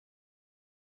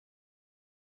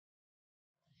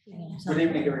Good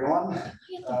evening, everyone.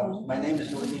 My name is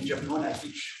Georgetown. I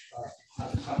teach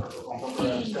at the Center for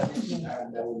Contemporary Studies,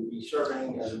 and I will be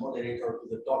serving as a moderator to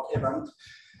the talk event,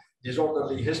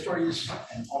 Disorderly Histories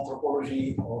and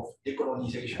Anthropology of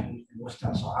Decolonization in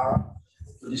Western Sahara.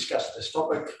 To discuss this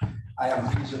topic, I am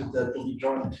pleased to be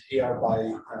joined here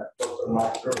by Dr.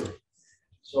 Mark Drury.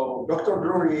 So Dr.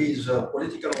 Drury is a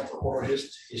political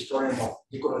anthropologist, historian of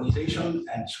decolonization,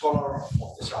 and scholar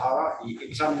of the Sahara. He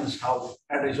examines how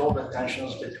unresolved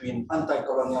tensions between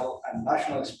anti-colonial and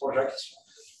nationalist projects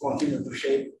continue to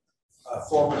shape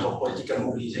forms of political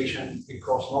mobilization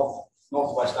across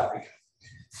Northwest Africa.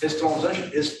 His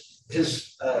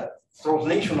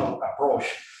translational approach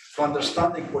to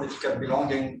understanding political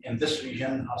belonging in this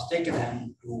region has taken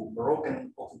him to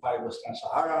Moroccan-occupied Western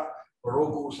Sahara,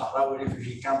 Morocco, Sahrawi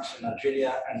refugee camps in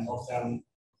Algeria, and northern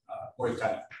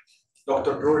Mauritania.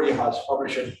 Dr. Drury has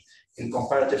published in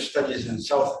comparative studies in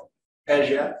South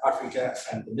Asia, Africa,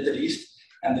 and the Middle East,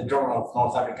 and the Journal of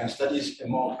North African Studies,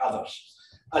 among others.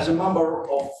 As a member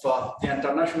of the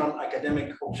International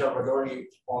Academic Observatory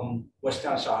on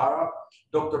Western Sahara,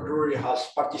 Dr. Drury has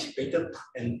participated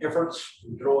in efforts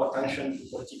to draw attention to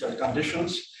political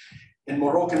conditions in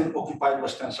Moroccan-occupied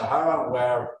Western Sahara,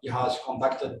 where he has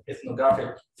conducted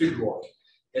ethnographic fieldwork.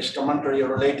 His commentary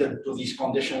related to these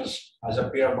conditions has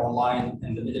appeared online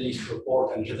in the Middle East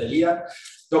Report and Jadaliyya.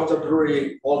 Dr.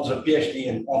 Drury holds a PhD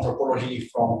in anthropology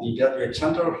from the Graduate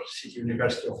Center, City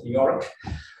University of New York.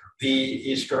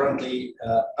 He is currently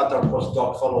other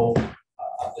postdoc fellow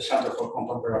at the Center for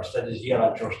Contemporary Studies here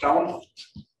at Georgetown.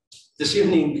 This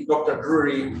evening, Dr.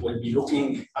 Drury will be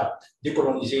looking at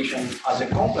decolonization as a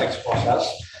complex process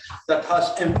that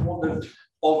has unfolded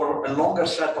over a longer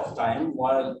set of time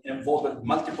while involving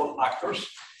multiple actors.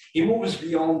 He moves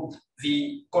beyond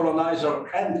the colonizer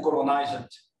and colonized,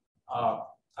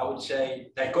 I would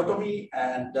say, dichotomy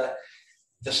and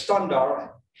the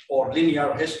standard or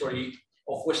linear history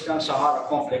of Western Sahara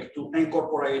conflict to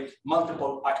incorporate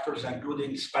multiple actors,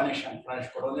 including Spanish and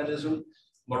French colonialism,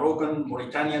 Moroccan,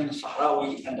 Mauritanian,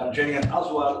 Sahrawi, and Algerian, as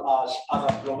well as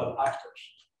other global actors.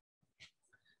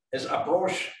 His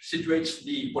approach situates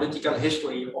the political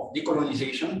history of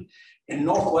decolonization in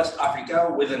Northwest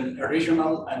Africa within a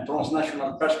regional and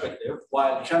transnational perspective,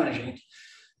 while challenging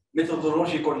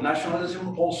methodological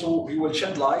nationalism. Also, he will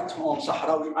shed light on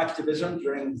Sahrawi activism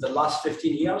during the last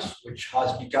 15 years, which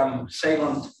has become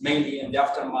salient mainly in the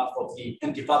aftermath of the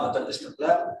Intifada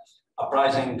al-Istiqlal,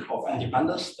 uprising of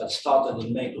independence that started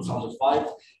in May 2005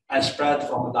 and spread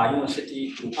from Dayoun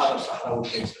city to other Sahrawi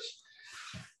places.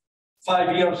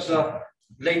 5 years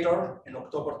later, in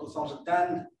October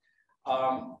 2010,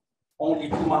 only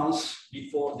 2 months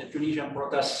before the Tunisian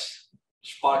protests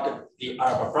sparked the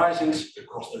Arab uprisings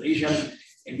across the region,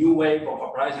 a new wave of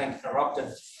uprising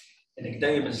erupted in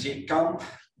Gdeim al-Zid camp,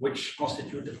 which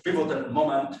constituted a pivotal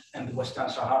moment in the Western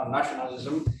Sahara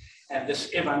nationalism. And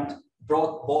this event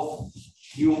brought both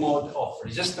new mode of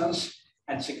resistance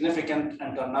and significant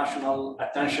international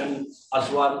attention, as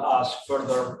well as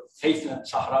further heightened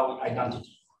Sahrawi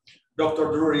identity.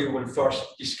 Dr. Drury will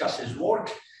first discuss his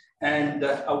work, and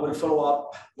I will follow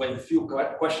up with a few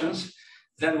questions.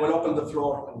 Then we'll open the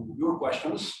floor to your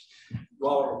questions. To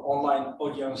our online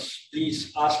audience,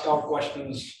 please ask our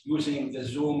questions using the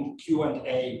Zoom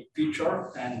Q&A feature,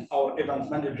 and our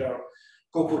event manager,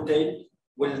 Coco Tate,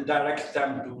 will direct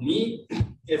them to me.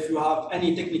 If you have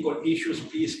any technical issues,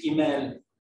 please email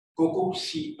Coco,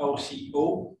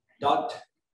 C-O-C-O,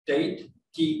 .tate,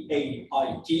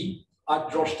 T-A-I-T,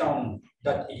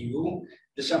 @georgetown.edu.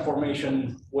 This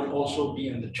information will also be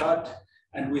in the chat.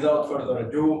 And without further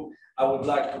ado, I would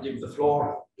like to give the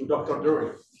floor to Dr.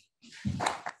 Drury.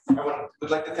 I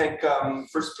would like to thank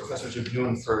first Professor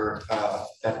Jabnoun for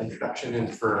that introduction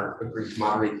and for agreeing to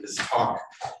moderate this talk.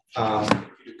 Thank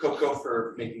you to Coco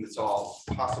for making this all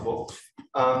possible.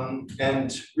 And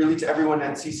really to everyone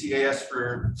at CCAS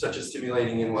for such a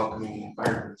stimulating and welcoming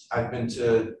environment. I've been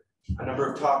to a number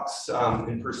of talks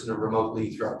in person or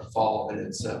remotely throughout the fall, and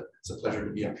it's a pleasure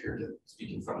to be up here to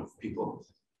speak in front of people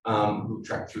who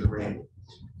trekked through the rain.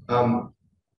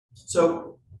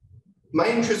 So my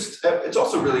interest, it's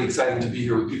also really exciting to be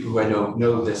here with people who I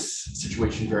know this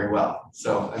situation very well.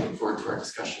 So I look forward to our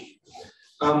discussion.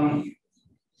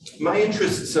 My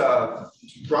interests,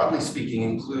 broadly speaking,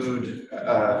 include,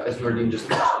 as Nordine just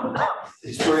mentioned,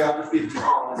 historiography of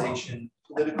decolonization,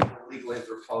 political and legal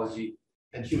anthropology,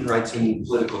 and human rights and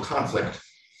political conflict.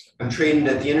 I'm trained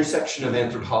at the intersection of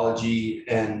anthropology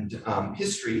and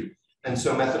history. And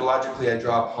so methodologically, I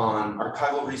draw upon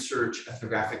archival research,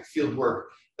 ethnographic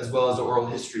fieldwork, as well as oral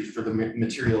history for the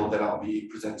material that I'll be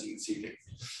presenting this evening.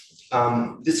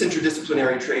 This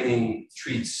interdisciplinary training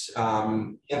treats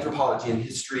anthropology and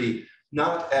history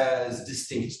not as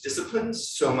distinct disciplines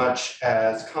so much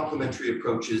as complementary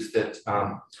approaches that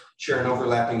share an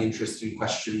overlapping interest in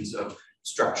questions of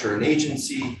structure and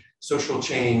agency, social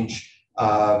change,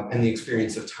 and the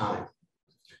experience of time.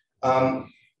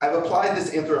 I've applied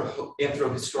this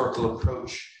anthrohistorical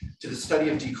approach to the study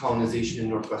of decolonization in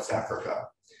Northwest Africa.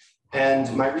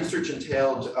 And my research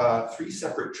entailed 3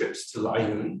 separate trips to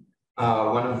Laayoune,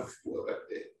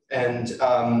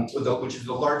 which is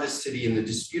the largest city in the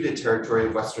disputed territory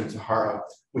of Western Sahara,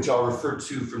 which I'll refer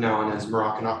to from now on as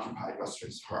Moroccan-occupied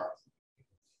Western Sahara.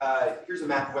 Here's a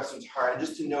map of Western Sahara, and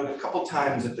just to note, a couple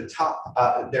times at the top,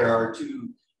 there are 2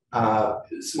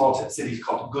 small cities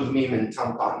called Gulmim and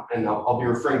Tampan, and I'll be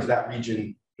referring to that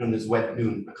region known as Wet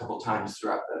Noon a couple times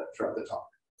throughout the talk.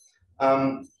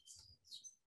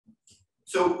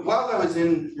 So while I was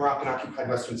in Moroccan-occupied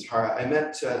Western Sahara, I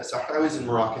met Sahrawis and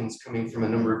Moroccans coming from a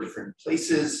number of different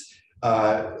places,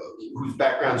 whose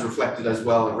backgrounds reflected as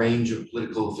well a range of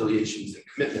political affiliations and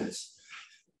commitments.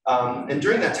 And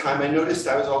during that time, I noticed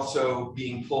I was also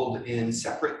being pulled in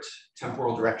separate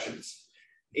temporal directions.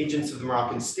 Agents of the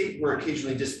Moroccan state were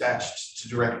occasionally dispatched to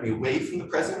direct me away from the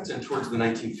present and towards the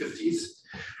 1950s.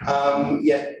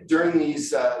 Yet during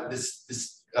this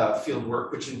field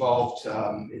work, which involved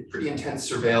pretty intense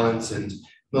surveillance and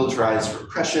militarized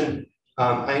repression,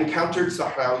 I encountered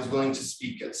Sahrawis willing to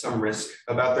speak at some risk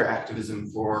about their activism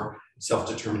for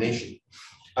self-determination.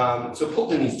 So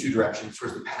pulled in these 2 directions,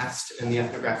 towards the past and the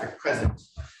ethnographic present,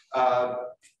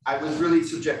 I was really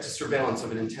subject to surveillance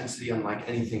of an intensity unlike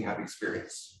anything I've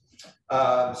experienced.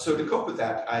 So to cope with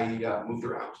that, I moved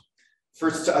around.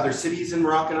 First to other cities in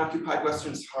Moroccan-occupied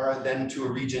Western Sahara, then to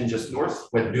a region just north,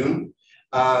 Ouaddadoune,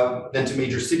 then to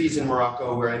major cities in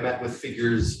Morocco, where I met with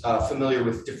figures familiar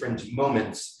with different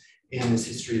moments in this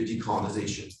history of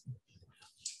decolonization.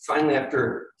 Finally,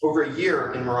 after over a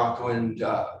year in Morocco and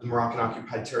the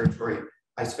Moroccan-occupied territory,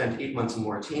 I spent 8 months in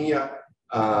Mauritania,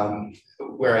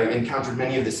 where I encountered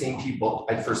many of the same people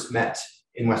I'd first met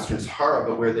in Western Sahara,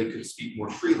 but where they could speak more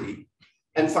freely.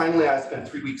 And finally, I spent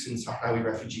 3 weeks in Sahrawi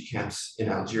refugee camps in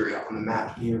Algeria on the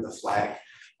map near the flag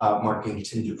marking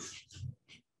Tindouf.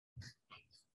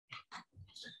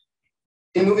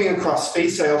 In moving across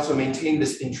space, I also maintained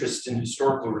this interest in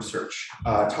historical research,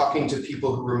 talking to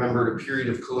people who remembered a period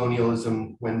of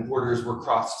colonialism when borders were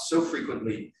crossed so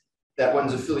frequently that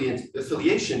one's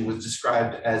affiliation was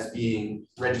described as being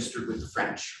registered with the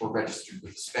French or registered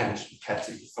with the Spanish,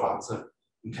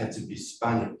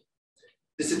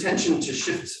 This attention to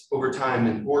shifts over time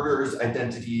in borders,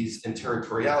 identities, and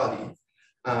territoriality,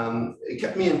 it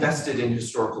kept me invested in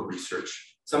historical research.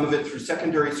 Some of it through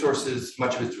secondary sources,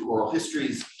 much of it through oral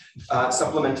histories,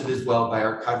 supplemented as well by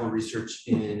archival research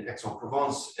in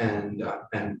Aix-en-Provence and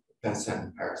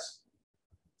Vincennes, Paris.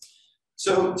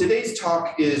 So today's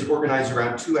talk is organized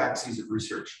around 2 axes of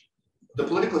research: the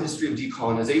political history of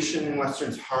decolonization in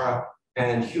Western Sahara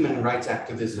and human rights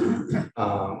activism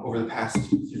over the past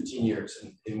 15 years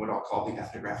in what I'll call the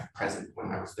ethnographic present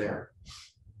when I was there.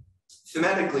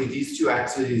 Thematically, these 2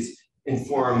 axes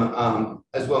inform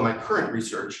as well my current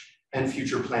research and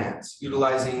future plans,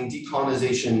 utilizing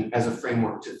decolonization as a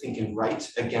framework to think in right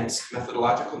against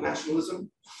methodological nationalism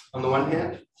on the one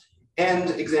hand, and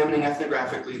examining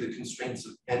ethnographically the constraints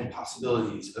and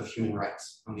possibilities of human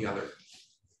rights on the other.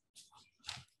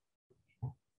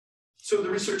 So the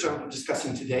research I'm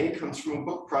discussing today comes from a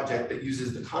book project that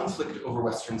uses the conflict over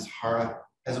Western Sahara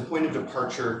as a point of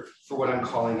departure for what I'm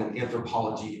calling an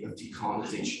anthropology of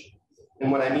decolonization.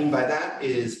 And what I mean by that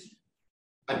is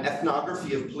an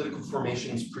ethnography of political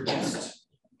formations produced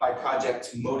by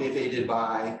projects motivated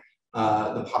by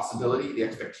the possibility, the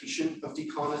expectation of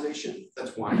decolonization.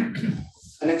 That's one.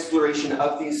 An exploration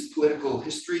of these political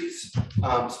histories,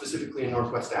 specifically in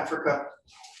Northwest Africa.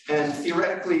 And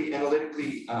theoretically,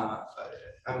 analytically,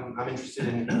 I'm interested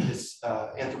in this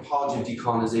anthropology of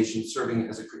decolonization serving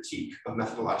as a critique of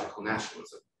methodological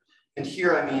nationalism. And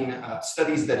here I mean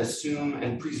studies that assume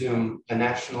and presume a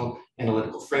national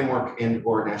analytical framework and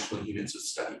or national units of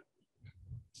study.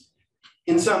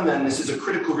 In sum, then, this is a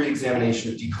critical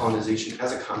re-examination of decolonization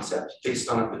as a concept based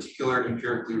on a particular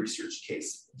empirically researched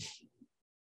case.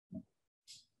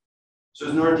 So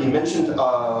as Nourdine mentioned,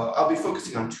 I'll be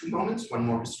focusing on 2 moments, one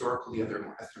more historical, the other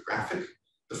more ethnographic.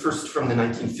 The first from the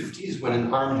 1950s, when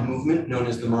an armed movement known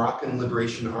as the Moroccan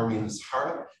Liberation Army in the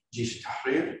Sahara, Jaish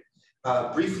Tahrir,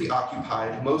 briefly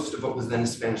occupied most of what was then a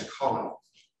Spanish colony.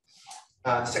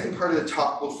 The second part of the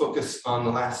talk will focus on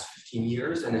the last 15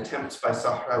 years and attempts by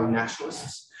Sahrawi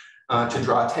nationalists to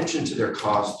draw attention to their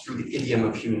cause through the idiom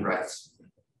of human rights.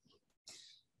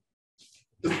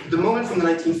 The moment from the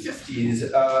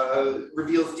 1950s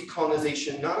reveals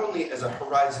decolonization not only as a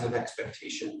horizon of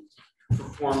expectation for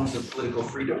forms of political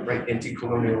freedom, right,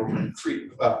 anti-colonial,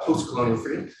 post-colonial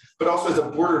freedom, but also as a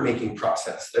border-making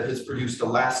process that has produced a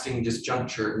lasting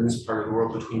disjuncture in this part of the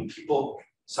world between people,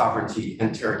 sovereignty,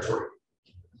 and territory.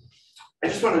 I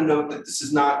just want to note that this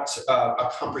is not a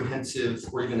comprehensive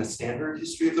or even a standard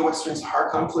history of the Western Sahara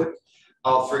conflict.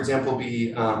 I'll, for example,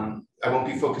 I won't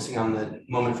be focusing on the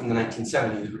moment from the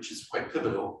 1970s, which is quite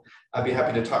pivotal. I'd be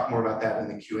happy to talk more about that in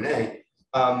the Q&A.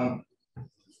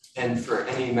 And for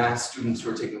any math students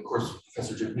who are taking the course with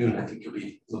Professor Jibnoon, I think you'll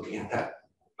be looking at that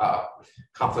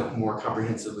conflict more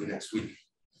comprehensively next week.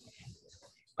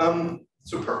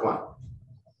 So part one.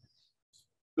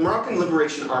 The Moroccan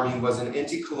Liberation Army was an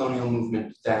anti-colonial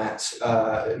movement that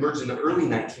emerged in the early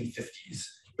 1950s,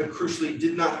 but crucially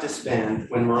did not disband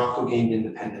when Morocco gained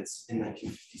independence in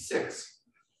 1956.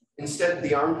 Instead,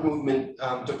 the armed movement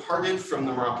departed from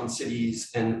the Moroccan cities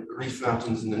and Rif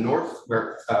Mountains in the north,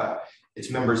 where its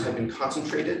members had been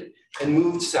concentrated, and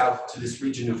moved south to this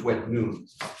region of Oued Noun,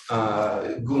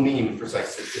 Gounim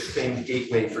precisely, the famed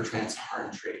gateway for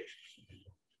trans-Saharan trade.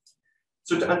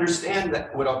 So to understand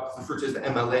that, what I'll refer to as the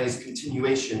MLA's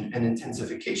continuation and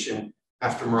intensification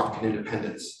after Moroccan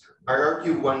independence, I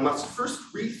argue one must first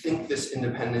rethink this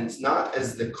independence not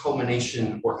as the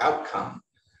culmination or outcome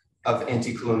of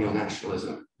anti-colonial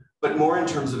nationalism, but more in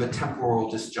terms of a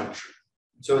temporal disjuncture.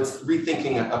 So it's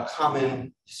rethinking a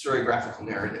common historiographical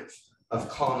narrative of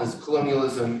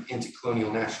colonialism,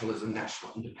 anti-colonial nationalism,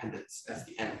 national independence as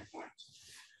the end point.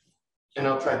 And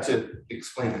I'll try to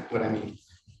explain what I mean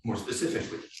more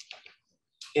specifically.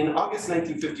 In August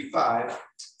 1955,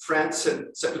 France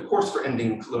set the course for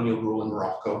ending colonial rule in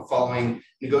Morocco following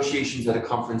negotiations at a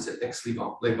conference at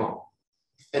Aix-les-Bains.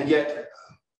 And yet,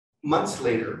 months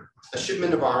later, a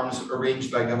shipment of arms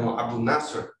arranged by Gamal Abdel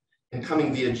Nasser and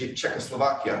coming via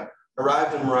Czechoslovakia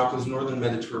arrived on Morocco's northern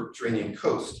Mediterranean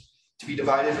coast to be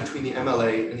divided between the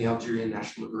MLA and the Algerian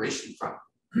National Liberation Front.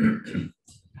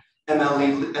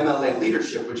 MLA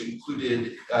leadership, which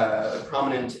included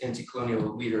prominent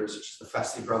anti-colonial leaders such as the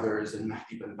Fassi brothers and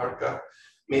Mahdi Ben Barka,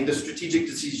 made the strategic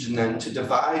decision then to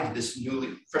divide this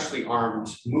freshly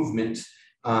armed movement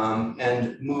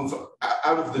and move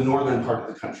out of the northern part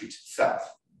of the country to the south.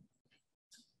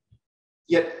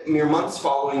 Yet, mere months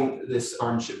following this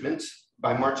armed shipment,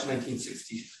 by March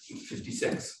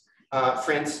 1956,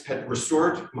 France had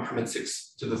restored Mohammed V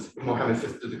to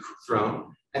the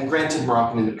throne and granted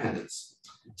Moroccan independence.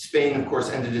 Spain, of course,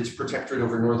 ended its protectorate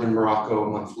over northern Morocco a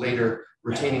month later,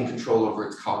 retaining control over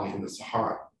its colony in the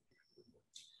Sahara.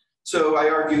 So I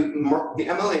argue the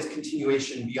MLA's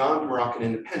continuation beyond Moroccan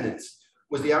independence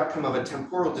was the outcome of a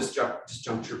temporal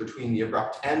disjuncture between the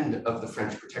abrupt end of the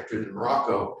French protectorate in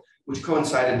Morocco, which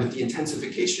coincided with the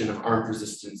intensification of armed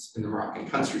resistance in the Moroccan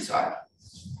countryside.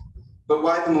 But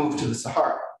why the move to the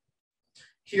Sahara?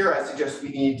 Here, I suggest we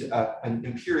need an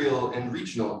imperial and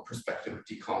regional perspective of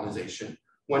decolonization,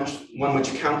 one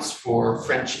which accounts for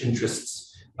French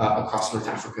interests across North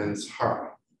Africa and the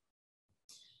Sahara.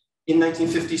 In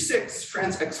 1956,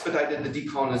 France expedited the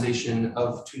decolonization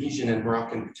of Tunisian and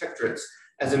Moroccan protectorates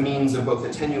as a means of both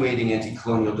attenuating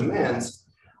anti-colonial demands,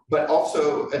 but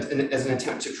also as an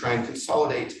attempt to try and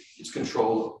consolidate its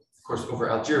control, of course, over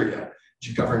Algeria,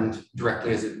 which governed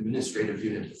directly as an administrative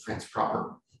unit of France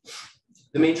proper.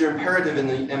 The major imperative in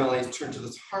the MLA's turn to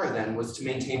the Sahara then was to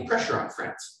maintain pressure on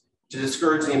France, to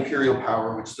discourage the imperial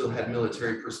power, which still had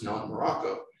military personnel in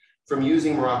Morocco, from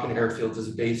using Moroccan airfields as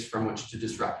a base from which to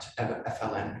disrupt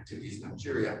FLN activities in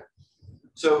Algeria.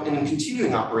 So in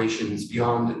continuing operations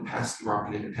beyond and past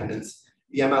Moroccan independence,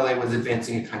 the MLA was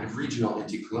advancing a kind of regional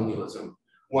anti-colonialism,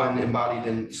 one embodied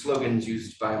in slogans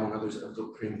used by, among others,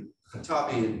 Abdul Karim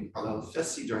Khattabi and Alel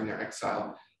Fessi during their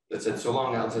exile that said, "So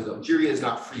long as Algeria is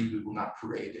not free, we will not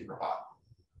parade in Rabat."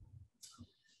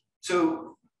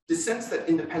 So the sense that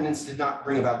independence did not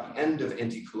bring about the end of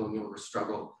anti-colonial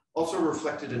struggle also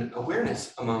reflected an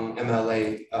awareness among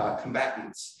MLA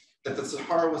combatants that the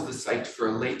Sahara was the site for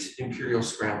a late imperial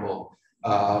scramble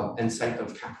and site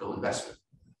of capital investment.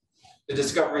 The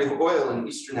discovery of oil in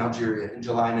eastern Algeria in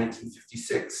July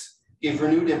 1956 gave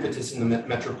renewed impetus in the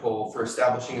metropole for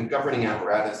establishing a governing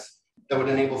apparatus that would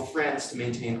enable France to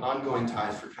maintain ongoing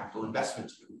ties for capital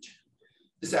investment in the region.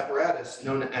 This apparatus,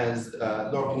 known as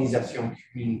l'Organisation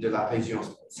Commune de la Région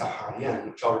Saharienne,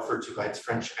 which I'll refer to by its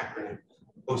French acronym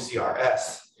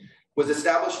OCRS, was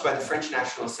established by the French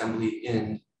National Assembly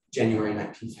in January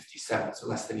 1957, so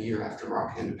less than a year after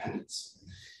Moroccan independence.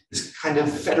 This kind of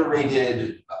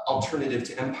federated alternative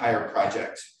to empire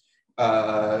project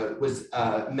was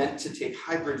meant to take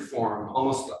hybrid form,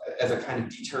 almost as a kind of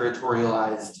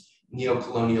deterritorialized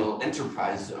neo-colonial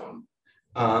enterprise zone,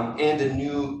 and a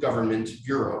new government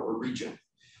bureau or region.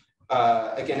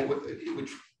 Again,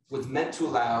 which was meant to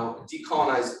allow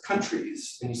decolonized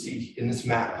countries, and you see in this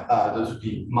map, those would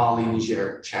be Mali,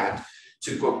 Niger, Chad,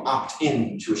 to quote, opt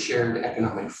in to a shared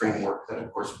economic framework that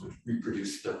of course would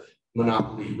reproduce the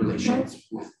monopoly relations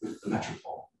with the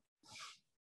metropole.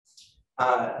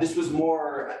 This was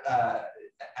more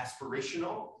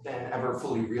aspirational than ever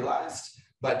fully realized,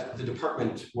 but the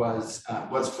department was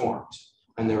formed,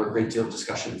 and there were a great deal of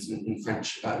discussions in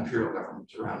French imperial government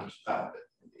around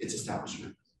its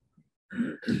establishment.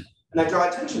 And I draw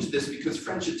attention to this because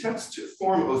French attempts to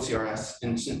form OCRS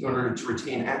in order to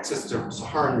retain access to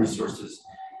Saharan resources,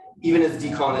 even as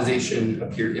decolonization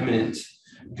appeared imminent,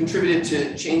 contributed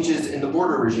to changes in the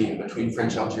border regime between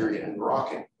French Algeria and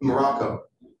Morocco,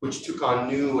 which took on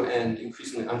new and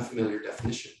increasingly unfamiliar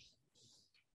definitions.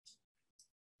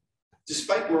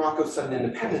 Despite Morocco's sudden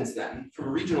independence then, from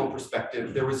a regional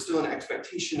perspective, there was still an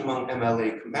expectation among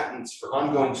MLA combatants for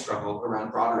ongoing struggle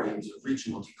around broader aims of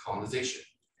regional decolonization.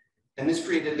 And this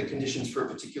created the conditions for a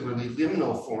particularly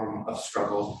liminal form of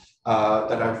struggle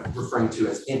that I'm referring to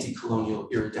as anti-colonial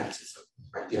irredentism,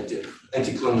 right? The idea of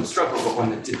anti-colonial struggle, but one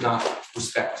that did not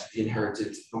respect the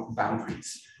inherited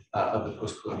boundaries of the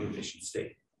post-colonial nation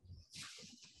state.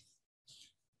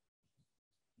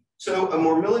 So a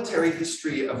more military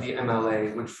history of the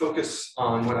MLA would focus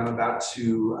on what I'm about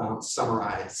to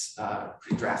summarize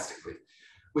pretty drastically,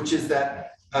 which is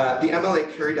that the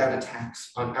MLA carried out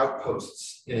attacks on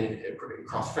outposts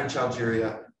across French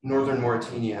Algeria, northern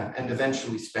Mauritania, and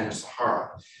eventually Spanish Sahara.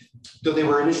 Though they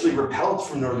were initially repelled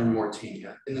from northern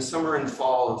Mauritania, in the summer and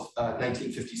fall of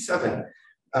 1957,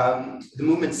 the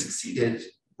movement succeeded,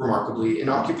 remarkably, in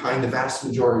occupying the vast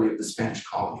majority of the Spanish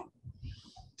colony.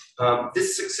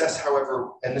 This success,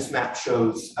 however, and this map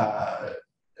shows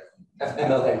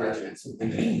MLA regiments in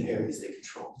the areas they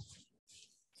controlled.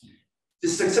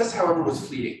 This success, however, was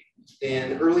fleeting.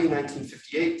 In early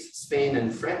 1958, Spain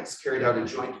and France carried out a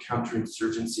joint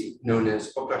counterinsurgency known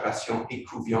as Opération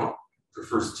Écouvillon,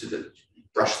 refers to the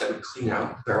brush that would clean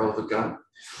out the barrel of a gun.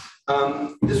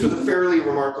 This was a fairly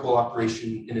remarkable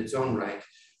operation in its own right.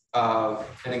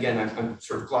 And again, I'm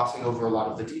sort of glossing over a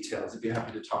lot of the details. I'd be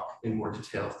happy to talk in more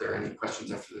detail if there are any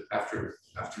questions after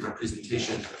my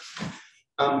presentation.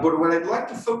 But what I'd like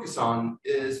to focus on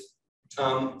is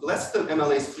less the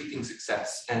MLA's fleeting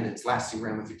success and its lasting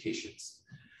ramifications.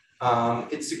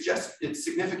 Its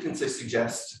significance, I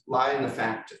suggest, lie in the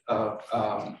fact of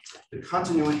the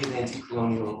continuity of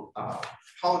anti-colonial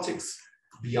politics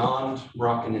beyond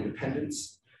Moroccan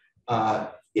independence,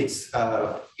 its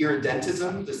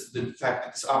irredentism, the fact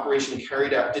that this operation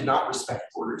carried out did not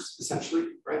respect borders, essentially,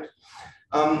 right?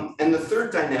 And the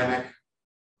third dynamic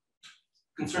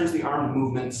concerns the armed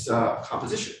movement's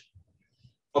composition.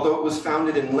 Although it was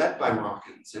founded and led by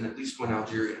Moroccans, and at least one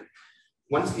Algerian,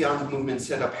 once the armed movement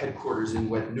set up headquarters in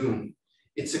Oued Noun,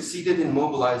 it succeeded in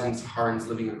mobilizing Saharans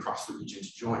living across the region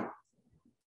to join.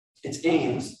 Its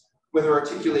aims, whether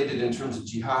articulated in terms of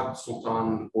jihad,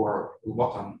 sultan, or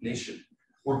watan, nation,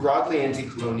 were broadly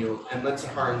anti-colonial and led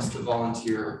Saharans to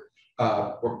volunteer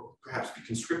or perhaps be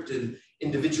conscripted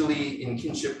individually in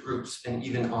kinship groups and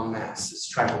even en masse as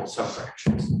tribal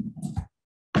sub-fractions.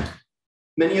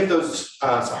 Many of those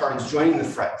Saharans joining the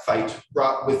fight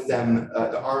brought with them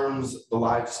the arms, the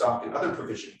livestock, and other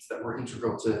provisions that were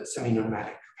integral to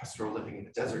semi-nomadic pastoral living in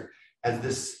the desert, as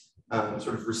this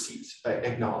sort of receipt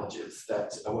acknowledges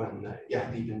that when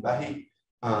Yahdi bin Bahi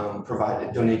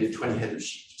donated 20 head of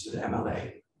sheep to the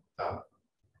MLA,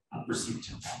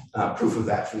 received proof of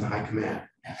that from the High Command.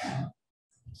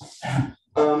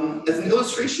 As an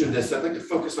illustration of this, I'd like to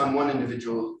focus on one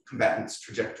individual combatant's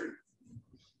trajectory.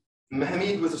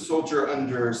 Mohamed was a soldier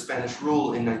under Spanish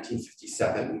rule in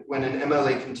 1957 when an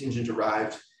MLA contingent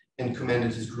arrived and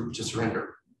commanded his group to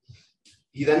surrender.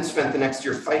 He then spent the next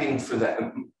year fighting for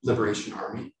the Liberation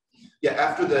Army. Yet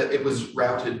after it was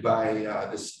routed by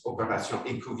this Opération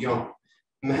Écouvillon,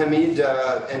 Mohamed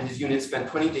and his unit spent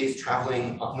 20 days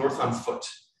traveling north on foot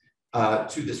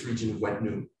to this region of Oued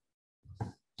Noun.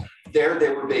 There they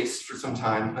were based for some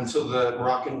time until the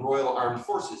Moroccan Royal Armed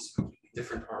Forces, a completely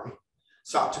different army,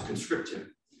 sought to conscript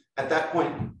him. At that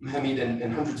point, Mohamed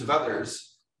and hundreds of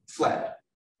others fled,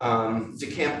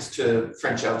 decamped to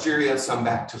French Algeria, some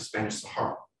back to Spanish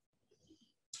Sahara.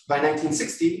 By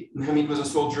 1960, Mohamed was a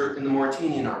soldier in the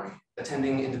Mauritanian army,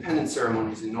 attending independence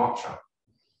ceremonies in Nouakchott.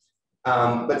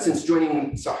 But since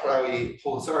joining Sahrawi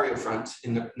Polisario Front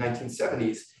in the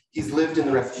 1970s, he's lived in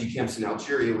the refugee camps in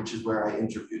Algeria, which is where I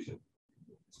interviewed him.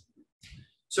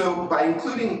 So by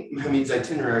including Mohamed's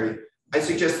itinerary, I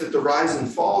suggest that the rise and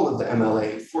fall of the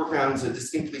MLA foregrounds a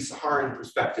distinctly Saharan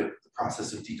perspective of the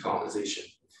process of decolonization,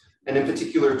 and in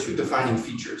particular, two defining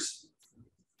features.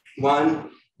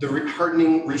 One, the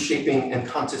hardening, reshaping, and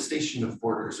contestation of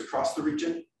borders across the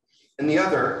region, and the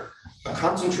other, a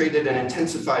concentrated and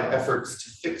intensified efforts to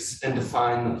fix and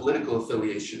define the political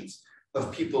affiliations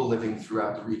of people living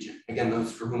throughout the region. Again,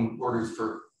 those for whom borders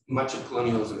for much of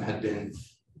colonialism had been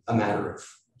a matter of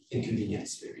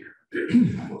inconvenience,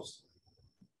 maybe almost.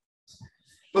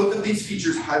 Both of these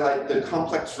features highlight the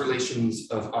complex relations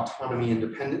of autonomy and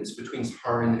independence between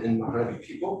Saharan and Maghrebi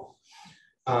people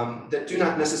that do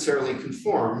not necessarily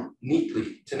conform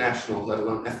neatly to national, let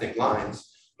alone ethnic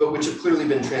lines, but which have clearly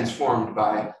been transformed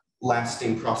by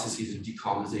lasting processes of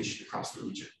decolonization across the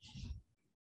region.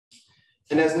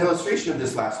 And as an illustration of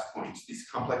this last point, these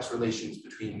complex relations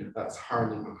between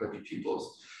Saharan and Maghrebi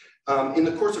peoples, in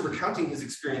the course of recounting his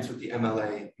experience with the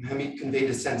MLA, Mohamed conveyed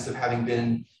a sense of having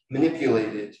been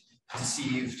manipulated,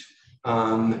 deceived,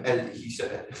 and he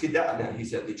said,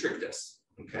 they tricked us,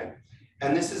 okay?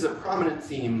 And this is a prominent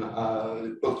theme,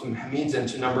 both to Mohamed's and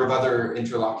to a number of other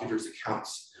interlocutors'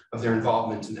 accounts of their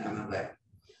involvement in the MLA.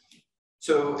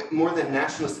 So more than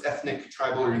nationalist, ethnic,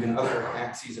 tribal, or even other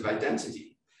axes of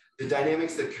identity, the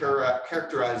dynamics that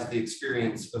characterize the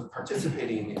experience of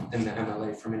participating in the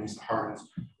MLA for many Saharans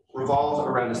revolve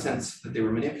around a sense that they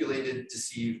were manipulated,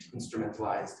 deceived,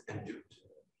 instrumentalized, and duped.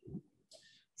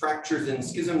 Fractures and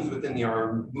schisms within the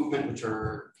armed movement, which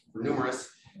were numerous,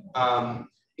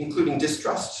 including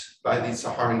distrust by the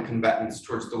Saharan combatants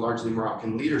towards the largely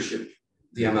Moroccan leadership of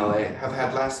the MLA, have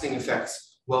had lasting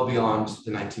effects well beyond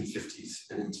the 1950s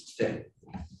and into today.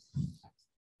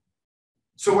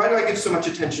 So why do I give so much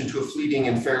attention to a fleeting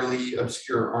and fairly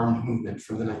obscure armed movement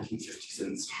from the 1950s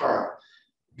in the Sahara?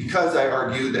 Because I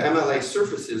argue the MLA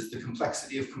surfaces the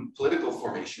complexity of political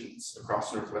formations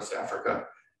across Northwest Africa,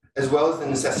 as well as the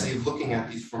necessity of looking at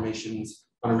these formations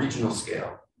on a regional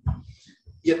scale.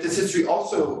 Yet this history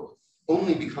also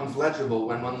only becomes legible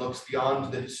when one looks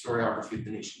beyond the historiography of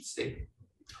the nation state.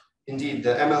 Indeed,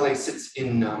 the MLA sits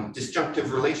in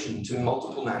disjunctive relation to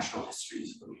multiple national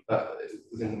histories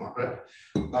within the Maghreb,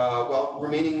 while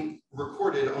remaining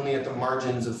recorded only at the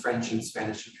margins of French and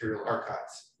Spanish imperial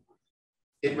archives.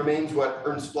 It remains what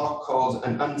Ernst Bloch calls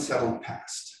an unsettled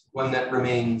past, one that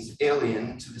remains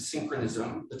alien to the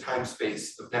synchronism, the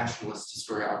time-space of nationalist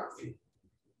historiography.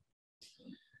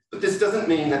 But this doesn't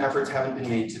mean that efforts haven't been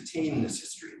made to tame this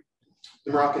history.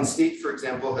 The Moroccan state, for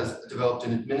example, has developed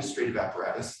an administrative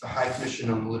apparatus, the High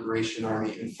Commission on the Liberation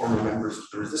Army and former members of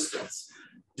the resistance,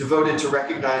 devoted to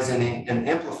recognizing and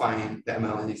amplifying the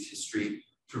MLA's history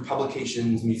through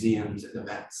publications, museums, and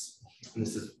events. And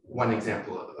this is one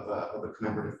example of a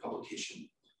commemorative publication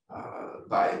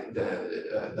by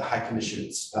the High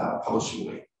Commission's publishing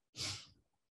wing.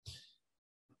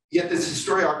 Yet this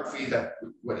historiography, that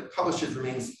what it publishes,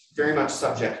 remains very much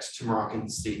subject to Moroccan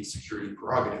state security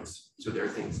prerogatives. So there are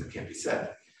things that can't be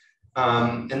said.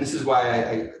 And this is why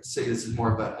I say this is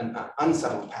more of an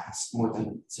unsettled past, more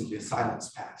than simply a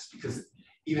silenced past, because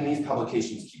even these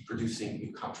publications keep producing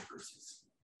new controversies.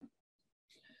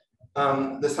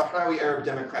 The Sahrawi Arab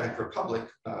Democratic Republic,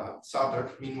 Sadr,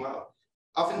 meanwhile,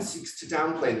 often seeks to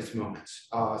downplay this moment,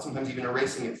 sometimes even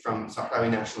erasing it from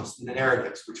Sahrawi nationalist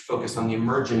narratives, which focus on the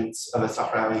emergence of a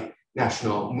Sahrawi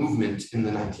national movement in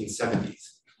the 1970s.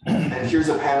 And here's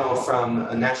a panel from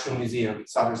a national museum,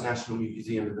 Sadr's National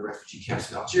Museum in the refugee camps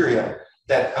in Algeria,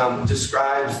 that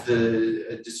describes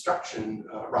the destruction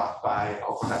wrought by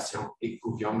Operation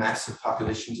Écouvillon, massive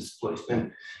population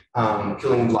displacement,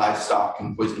 killing livestock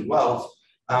and poisoning wells.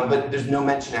 But there's no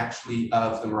mention actually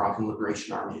of the Moroccan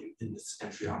Liberation Army in this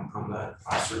entry on the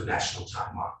sort of national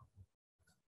timeline.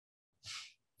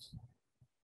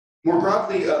 More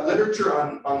broadly, literature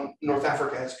on North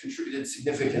Africa has contributed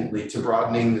significantly to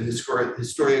broadening the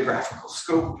historiographical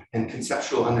scope and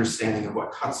conceptual understanding of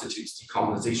what constitutes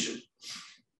decolonization.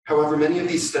 However, many of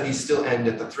these studies still end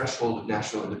at the threshold of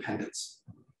national independence.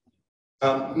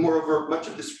 Moreover, much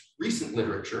of this recent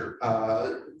literature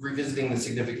revisiting the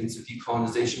significance of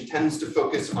decolonization tends to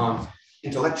focus on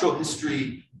intellectual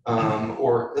history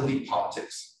or elite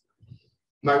politics.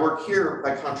 My work here,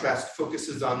 by contrast,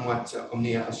 focuses on what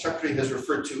Omnia al-Shakri has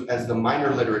referred to as the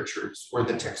minor literatures, or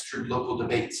the textured local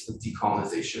debates of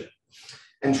decolonization,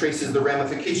 and traces the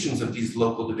ramifications of these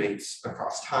local debates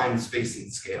across time, space,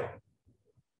 and scale.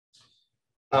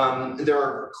 There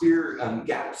are clear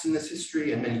gaps in this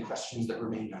history and many questions that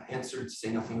remain unanswered, to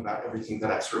say nothing about everything that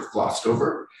I sort of glossed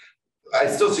over. I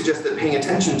still suggest that paying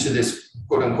attention to this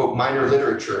quote unquote minor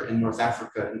literature in North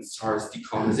Africa and Sahara's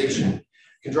decolonization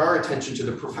can draw our attention to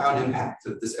the profound impact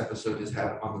that this episode has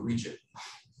had on the region.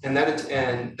 And that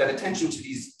attention to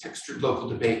these textured local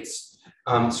debates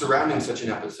surrounding such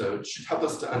an episode should help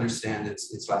us to understand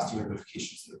its lasting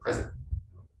ramifications in the present.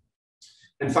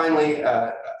 And finally,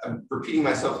 I'm repeating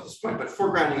myself at this point, but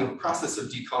foregrounding a process of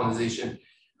decolonization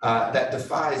that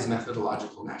defies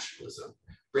methodological nationalism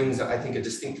brings, I think, a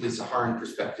distinctly Saharan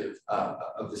perspective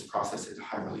of this process into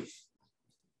high relief.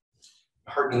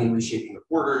 Hardening and reshaping of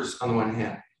borders on the one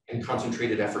hand, and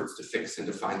concentrated efforts to fix and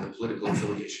define the political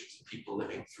affiliations of people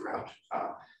living throughout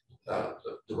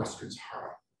the Western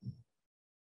Sahara.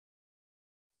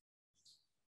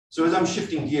 So as I'm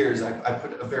shifting gears, I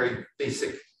put a very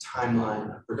basic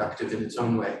timeline, productive in its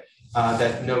own way,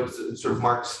 that notes, sort of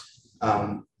marks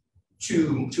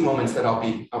two moments that I'll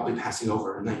be passing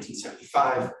over. In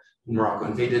 1975, when Morocco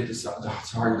invaded the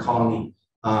Saharan colony,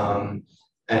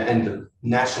 and the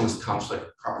nationalist conflict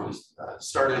properly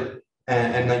started,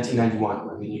 and 1991,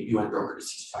 when the UN brokered a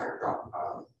ceasefire,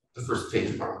 brought the first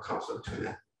phase of Morocco conflict to an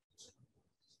end.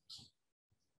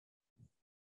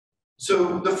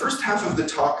 So the first half of the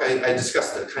talk, I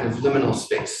discussed the kind of liminal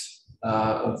space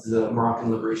of the Moroccan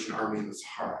Liberation Army in the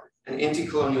Sahara, an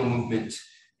anti-colonial movement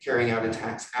carrying out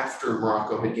attacks after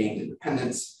Morocco had gained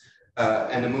independence,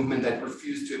 and a movement that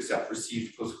refused to accept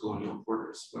received post-colonial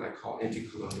borders, what I call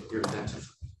anti-colonial irredentism.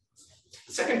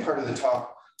 The second part of the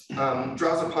talk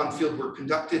draws upon fieldwork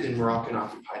conducted in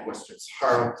Moroccan-occupied Western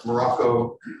Sahara,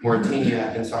 Morocco,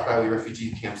 Mauritania, and Sahrawi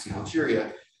refugee camps in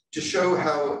Algeria, to show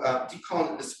how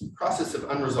this process of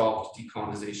unresolved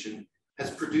decolonization has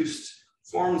produced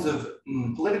forms of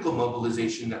political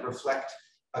mobilization that reflect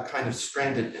a kind of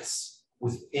strandedness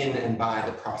within and by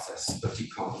the process of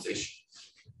decolonization.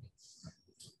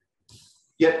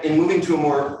 Yet in moving to a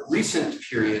more recent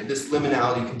period, this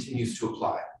liminality continues to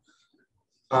apply.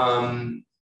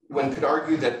 One could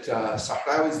argue that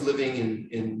Sahrawis living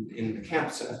in the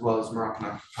camps, as well as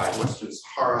Moroccan-occupied Western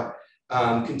Sahara,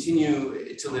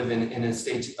 continue to live in a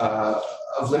state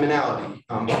of liminality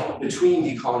between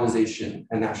decolonization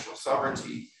and national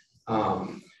sovereignty,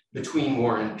 between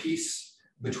war and peace,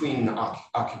 between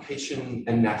occupation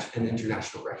and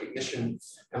international recognition,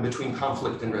 and between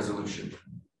conflict and resolution.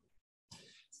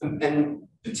 And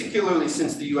particularly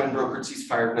since the UN brokered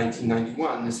ceasefire of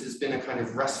 1991, this has been a kind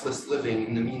of restless living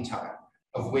in the meantime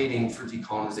of waiting for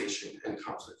decolonization and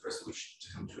conflict resolution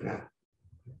to come to an end.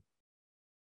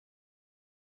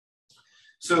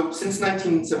 So since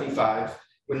 1975,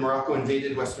 when Morocco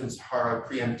invaded Western Sahara,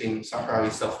 preempting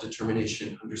Sahrawi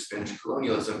self-determination under Spanish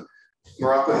colonialism,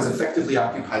 Morocco has effectively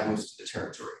occupied most of the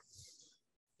territory.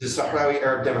 The Sahrawi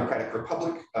Arab Democratic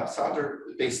Republic, Sadr,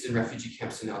 based in refugee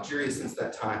camps in Algeria since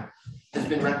that time, has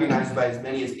been recognized by as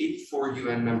many as 84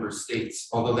 UN member states,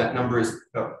 although that number is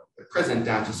at present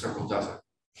down to several dozen.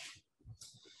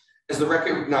 As the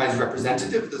recognized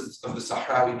representative of the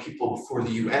Sahrawi people before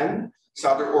the UN,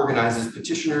 Sadr organizes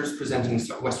petitioners presenting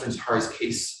Western Sahara's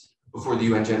case before the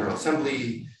UN General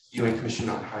Assembly, UN Commission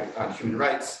on Human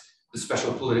Rights, the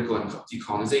Special Political and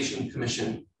Decolonization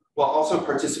Commission, while also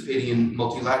participating in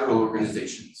multilateral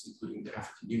organizations, including the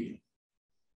African Union.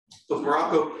 Both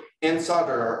Morocco and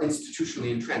Sadr are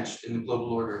institutionally entrenched in the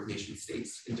global order of nation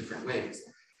states in different ways.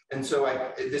 And so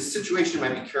this situation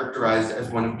might be characterized as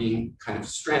one of being kind of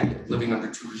stranded, living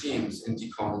under two regimes in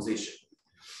decolonization.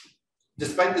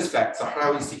 Despite this fact,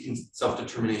 Sahrawis seeking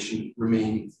self-determination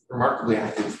remain remarkably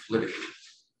active politically.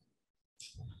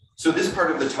 So this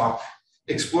part of the talk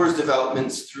explores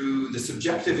developments through the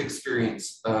subjective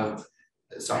experience of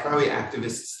Sahrawi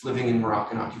activists living in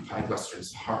Moroccan-occupied Western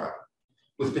Sahara,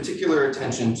 with particular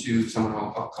attention to someone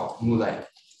I'll call Moulay.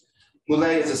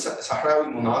 Moulay is a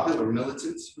Sahrawi munadid or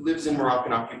militant who lives in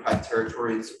Moroccan-occupied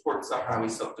territory and supports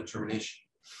Sahrawi self-determination.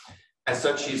 As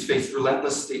such, he has faced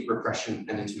relentless state repression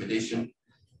and intimidation.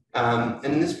 And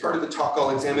in this part of the talk, I'll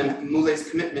examine Moulay's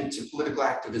commitment to political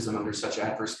activism under such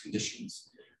adverse conditions,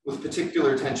 with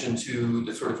particular attention to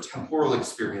the sort of temporal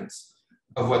experience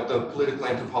of what the political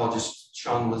anthropologist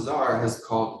Sean Lazar has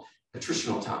called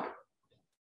attritional time.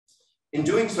 In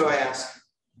doing so, I ask,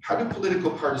 how do political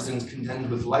partisans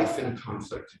contend with life in a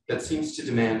conflict that seems to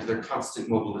demand their constant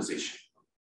mobilization?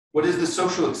 What is the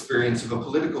social experience of a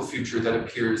political future that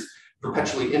appears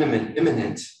perpetually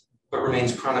imminent, but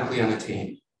remains chronically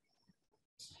unattained?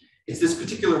 It's this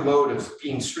particular mode of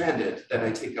being stranded that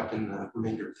I take up in the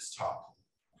remainder of this talk.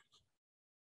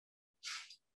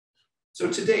 So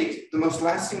to date, the most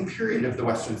lasting period of the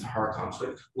Western Sahara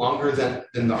conflict, longer than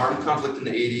the armed conflict in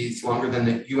the 80s, longer than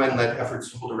the UN-led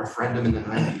efforts to hold a referendum in the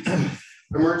 90s,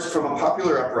 emerged from a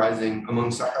popular uprising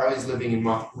among Sahrawis living in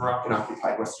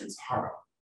Moroccan-occupied Western Sahara.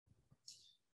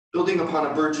 Building upon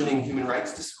a burgeoning human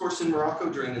rights discourse in Morocco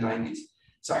during the 90s,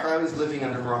 Sahrawis living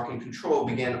under Moroccan control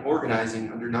began organizing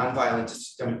nonviolent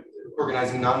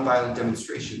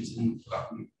demonstrations in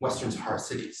Western Sahara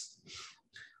cities.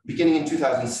 Beginning in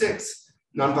 2006,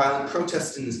 nonviolent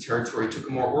protests in this territory took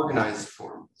a more organized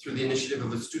form through the initiative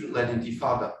of a student-led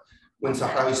intifada, when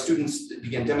Sahrawi students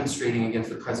began demonstrating against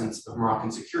the presence of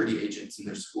Moroccan security agents in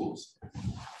their schools.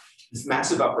 This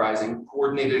massive uprising,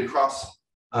 coordinated across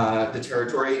the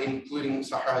territory, including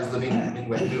Sahrawis living in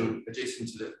Wednoun, adjacent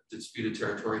to the disputed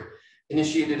territory,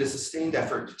 initiated a sustained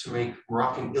effort to make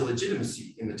Moroccan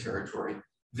illegitimacy in the territory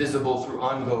visible through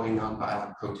ongoing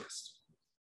nonviolent protest.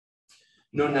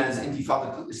 Known as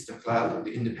Intifada al-Istiqlal, or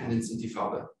the Independence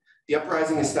Intifada, the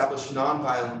uprising established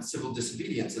nonviolent civil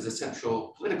disobedience as a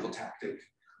central political tactic,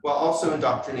 while also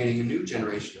indoctrinating a new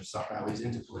generation of Sahrawis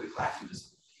into political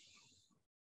activism.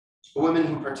 A woman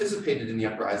who participated in the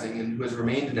uprising and who has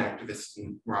remained an activist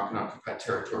in Moroccan-occupied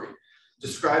territory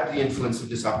described the influence of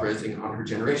this uprising on her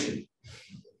generation.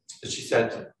 As she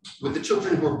said, with the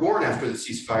children who were born after the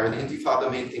ceasefire, the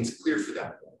Intifada made things clear for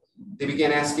them. They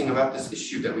began asking about this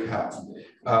issue that we have.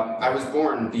 I was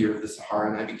born the year of the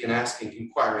Sahara, and I began asking,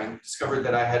 inquiring, discovered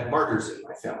that I had martyrs in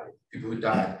my family, people who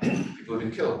died, people who had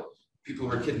been killed, people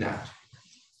who were kidnapped.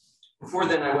 Before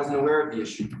then, I wasn't aware of the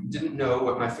issue, didn't know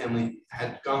what my family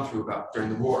had gone through about during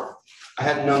the war. I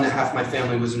hadn't known that half my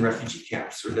family was in refugee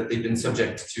camps or that they'd been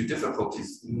subject to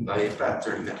difficulties by that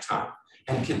during that time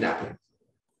and kidnapping.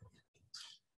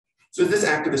 So as this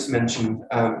activist mentioned,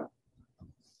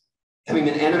 having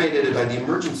been animated by the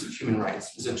emergence of human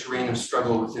rights as a terrain of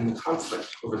struggle within the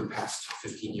conflict over the past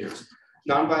 15 years,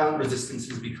 nonviolent resistance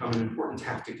has become an important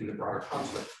tactic in the broader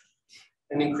conflict.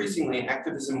 And increasingly,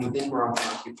 activism within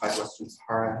Moroccan-occupied Western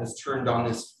Sahara has turned on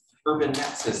this urban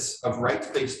nexus of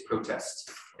rights-based protests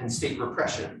and state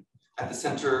repression at the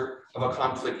center of a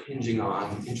conflict hinging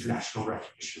on international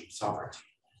recognition of sovereignty.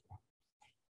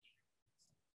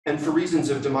 And for reasons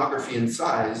of demography and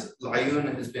size,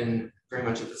 Ayoun has been very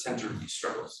much at the center of these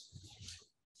struggles.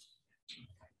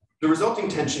 The resulting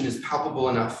tension is palpable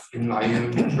enough in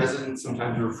Ayoun. Residents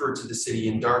sometimes refer to the city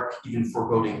in dark, even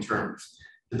foreboding terms: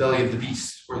 the belly of the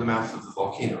beast or the mouth of the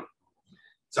volcano.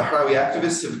 Sahrawi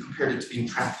activists have compared it to being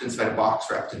trapped inside a box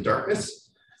wrapped in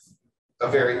darkness,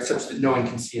 such that no one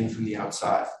can see in from the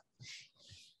outside.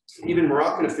 Even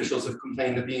Moroccan officials have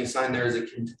complained that being assigned there is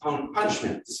akin to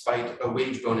punishment, despite a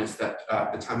wage bonus that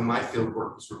at the time of my field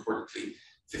work was reportedly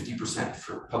 50%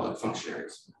 for public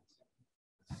functionaries.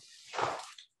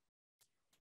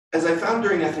 As I found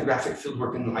during ethnographic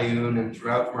fieldwork in Ayoun and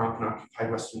throughout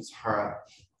Moroccan-occupied Western Sahara,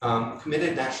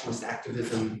 committed nationalist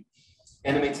activism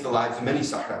animates the lives of many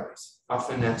Sahrawis,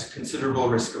 often at considerable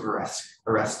risk of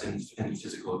arrest and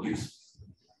physical abuse.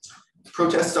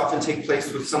 Protests often take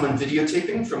place with someone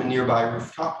videotaping from a nearby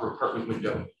rooftop or apartment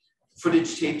window.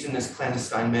 Footage taped in this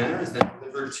clandestine manner is then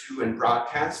delivered to and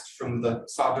broadcast from the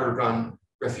Sadr-run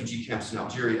refugee camps in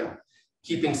Algeria,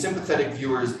 keeping sympathetic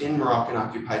viewers in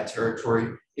Moroccan-occupied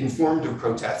territory informed of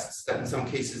protests that in some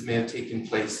cases may have taken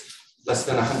place less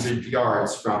than 100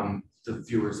 yards from the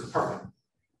viewer's apartment.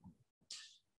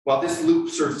 While this loop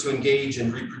serves to engage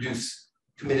and reproduce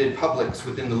committed publics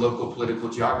within the local political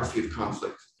geography of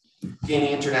conflict,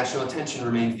 gaining international attention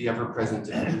remains the ever-present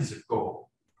and elusive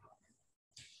goal.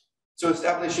 So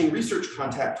establishing research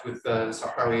contact with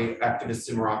Sahrawi activists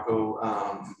in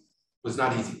Morocco was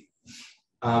not easy.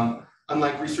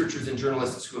 Unlike researchers and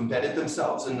journalists who embedded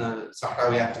themselves in the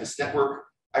Sahrawi activist network,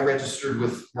 I registered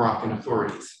with Moroccan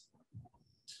authorities.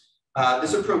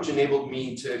 This approach enabled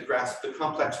me to grasp the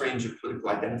complex range of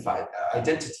political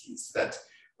identities that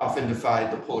often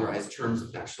defied the polarized terms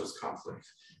of nationalist conflict.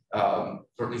 Or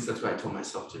at least that's what I told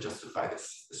myself to justify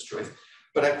this choice.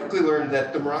 But I quickly learned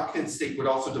that the Moroccan state would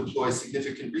also deploy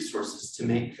significant resources to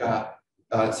make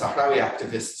Sahrawi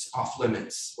activists off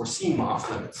limits or seem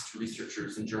off limits to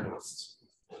researchers and journalists.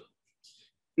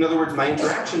 In other words, my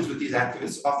interactions with these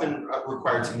activists often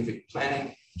required significant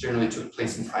planning, generally took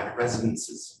place in private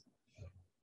residences,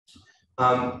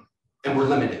 and were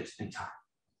limited in time.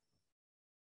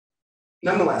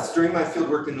 Nonetheless, during my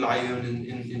fieldwork in Ayoun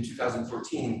in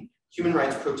 2014, human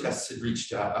rights protests had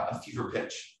reached a fever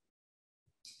pitch.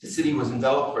 The city was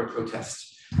enveloped by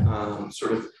protests,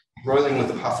 sort of roiling with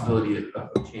the possibility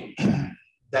of change.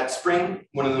 That spring,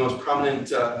 one of the most prominent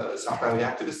Sahrawi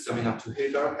activists, Aminata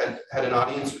Haidar, had an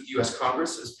audience with the US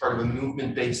Congress as part of a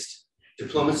movement-based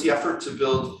diplomacy effort to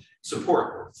build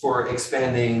support for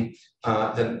expanding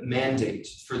the mandate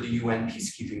for the UN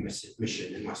peacekeeping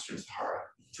mission in Western Sahara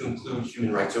to include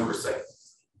human rights oversight.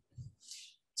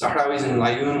 Sahrawis in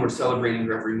Laayoune were celebrating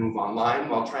their every move online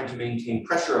while trying to maintain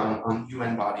pressure on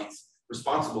UN bodies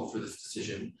responsible for this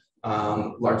decision,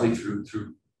 largely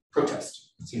through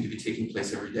protest. It seemed to be taking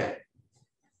place every day.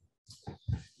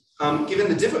 Given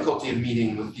the difficulty of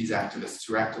meeting with these activists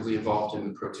who were actively involved in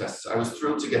the protests, I was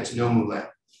thrilled to get to know Moulay.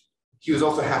 He was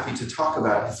also happy to talk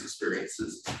about his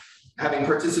experiences, having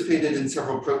participated in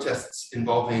several protests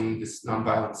involving this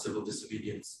nonviolent civil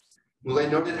disobedience. Moulay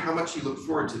noted how much he looked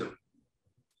forward to them.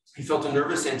 He felt a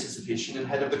nervous anticipation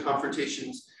ahead of the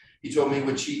confrontations, he told me,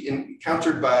 which he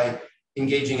encountered by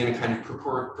engaging in a kind of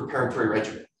preparatory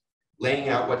regimen, laying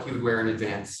out what he would wear in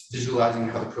advance, visualizing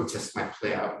how the protest might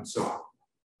play out, and so on.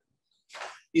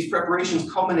 These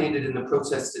preparations culminated in the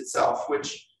protest itself,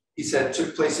 which, he said,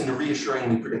 took place in a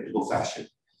reassuringly predictable fashion.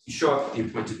 You show up at the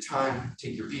appointed time,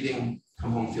 take your beating,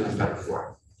 come home feeling better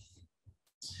for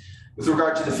it. With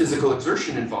regard to the physical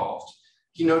exertion involved,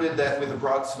 he noted that with a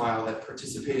broad smile that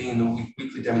participating in the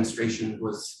weekly demonstration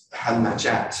was hal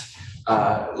matchat,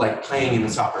 like playing in a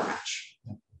soccer match.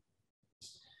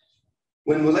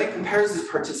 When Moulay compares his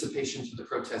participation to the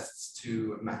protests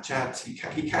to matchat,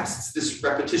 he casts this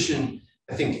repetition,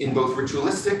 I think, in both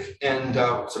ritualistic and,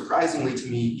 surprisingly to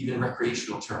me, even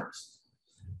recreational terms.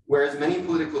 Whereas many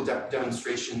political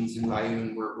demonstrations in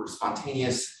Laayoune were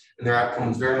spontaneous and their outcome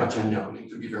was very much unknown and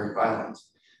could be very violent,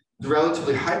 the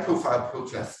relatively high-profile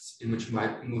protests in which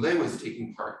Moulay was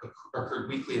taking part occurred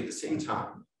weekly at the same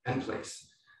time and place,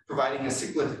 providing a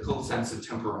cyclical sense of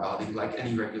temporality like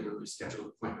any regularly scheduled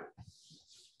appointment.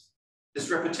 This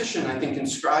repetition, I think,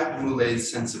 inscribed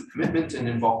Moulay's sense of commitment and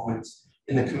involvement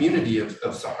in the community of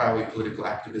Sahrawi political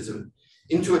activism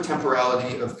into a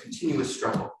temporality of continuous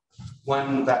struggle,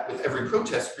 one that with every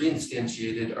protest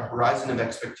reinstantiated a horizon of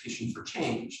expectation for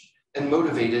change and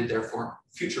motivated, therefore,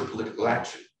 future political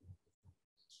action.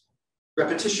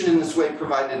 Repetition in this way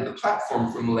provided the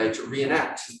platform for Moulay to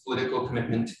reenact his political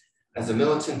commitment as a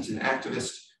militant and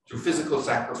activist through physical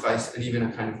sacrifice and even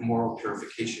a kind of moral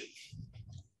purification.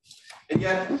 And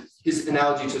yet, his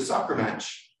analogy to a soccer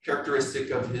match,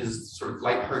 characteristic of his sort of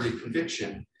lighthearted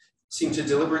conviction, seemed to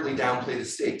deliberately downplay the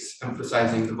stakes,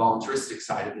 emphasizing the voluntaristic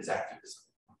side of his activism.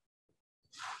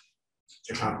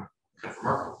 Kind of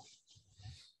remarkable.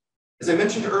 As I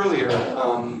mentioned earlier,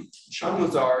 Sean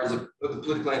Lazar, as a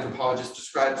political anthropologist,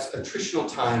 describes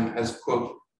attritional time as,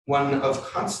 quote, one of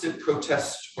constant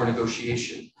protest or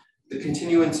negotiation, the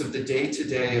continuance of the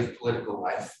day-to-day of political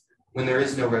life when there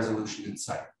is no resolution in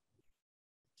sight.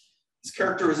 This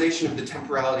characterization of the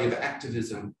temporality of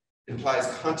activism implies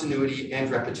continuity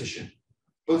and repetition,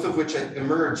 both of which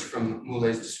emerge from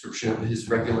Moulay's description of his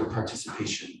regular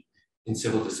participation in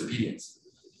civil disobedience.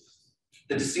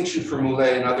 The distinction for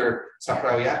Moulay and other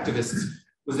Sahrawi activists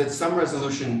was that some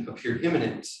resolution appeared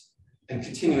imminent and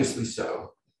continuously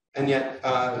so, and yet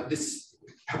this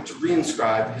helped to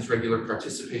reinscribe his regular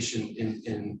participation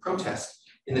in protest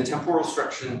in the temporal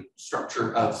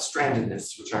structure of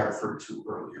strandedness, which I referred to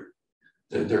earlier.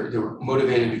 They were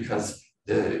motivated because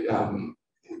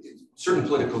certain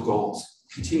political goals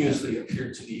continuously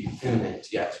appeared to be imminent,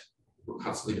 yet were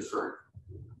constantly deferred.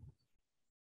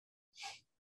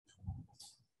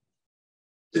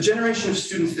 The generation of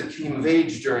students that came of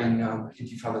age during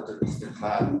Intifada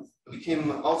al-Istiqlal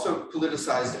became also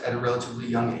politicized at a relatively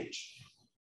young age.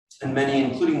 And many,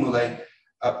 including Moulay,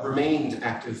 remained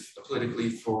active politically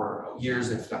for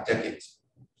years, if not decades.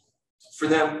 For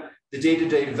them, the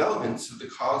day-to-day developments of the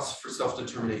cause for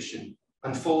self-determination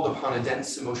unfold upon a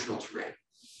dense emotional terrain.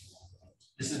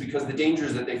 This is because the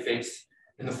dangers that they face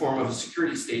in the form of a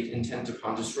security state intent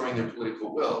upon destroying their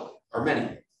political will are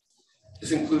many.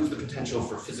 This includes the potential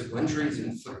for physical injuries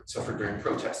suffered during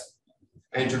protests.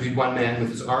 I interviewed one man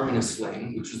with his arm in a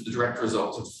sling, which was the direct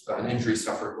result of an injury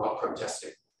suffered while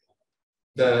protesting.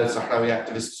 The Sahrawi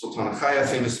activist Sultana Khaya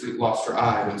famously lost her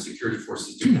eye when security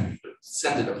forces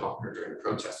descended upon her during the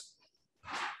protest.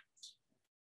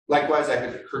 Likewise, I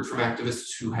had heard from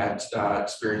activists who had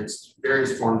experienced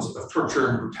various forms of torture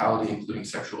and brutality, including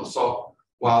sexual assault,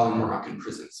 while in Moroccan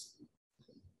prisons.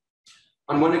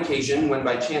 On one occasion, when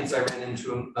by chance I ran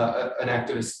into an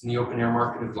activist in the open air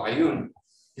market of Laayoune,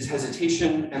 his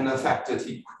hesitation and the fact that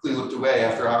he quickly looked away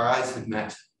after our eyes had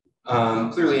met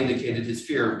clearly indicated his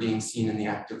fear of being seen in the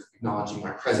act of acknowledging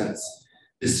my presence.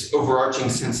 This overarching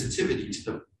sensitivity to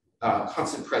the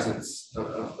constant presence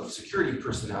of security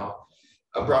personnel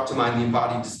brought to mind the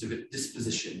embodied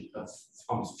disposition of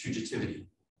almost fugitivity.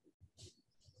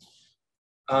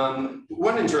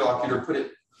 One interlocutor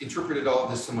interpreted all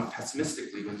of this somewhat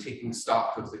pessimistically when taking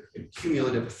stock of the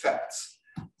cumulative effects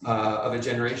of a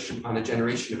generation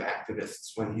of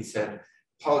activists when he said,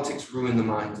 politics ruin the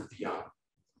minds of the young.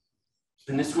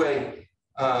 In this way,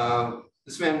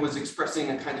 this man was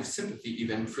expressing a kind of sympathy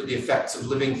even for the effects of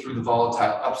living through the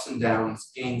volatile ups and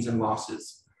downs, gains and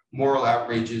losses, moral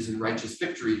outrages and righteous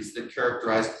victories that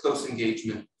characterize close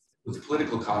engagement with the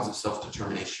political cause of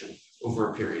self-determination over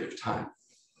a period of time.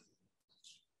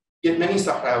 Yet many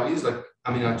Sahrawis, like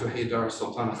Aminatou Haidar,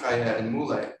 Sultan Khaya, and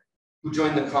Moulay, who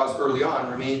joined the cause early on,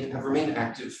 have remained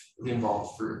actively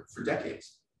involved for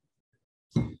decades.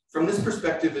 From this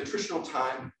perspective, attritional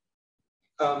time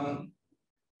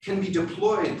can be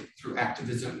deployed through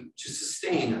activism to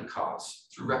sustain a cause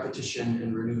through repetition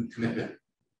and renewed commitment.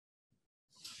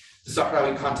 The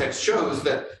Sahrawi context shows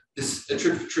that this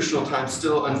attritional time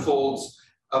still unfolds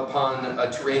upon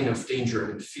a terrain of danger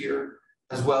and fear,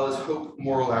 as well as hope,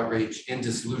 moral outrage, and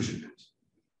disillusionment,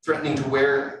 threatening to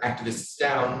wear activists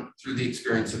down through the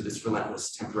experience of this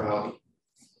relentless temporality.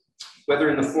 Whether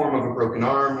in the form of a broken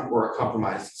arm or a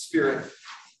compromised spirit,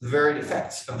 the varied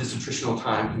effects of this attritional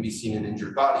time can be seen in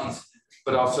injured bodies,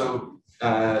 but also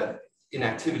in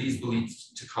activities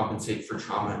believed to compensate for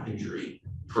trauma, injury,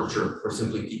 torture, or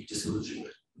simply deep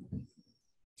disillusionment.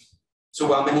 So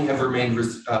while many have remained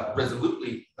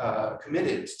resolutely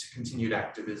committed to continued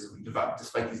activism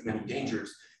despite these many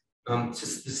dangers, the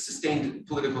sustained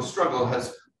political struggle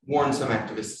has worn some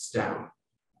activists down.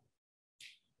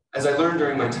 As I learned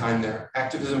during my time there,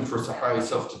 activism for Sahrawi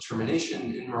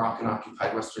self-determination in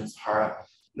Moroccan-occupied Western Sahara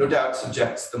no doubt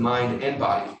subjects the mind and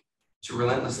body to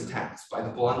relentless attacks by the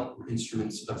blunt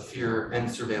instruments of fear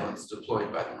and surveillance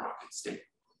deployed by the Moroccan state.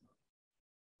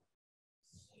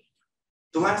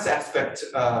 The last aspect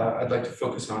I'd like to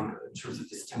focus on in terms of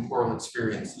this temporal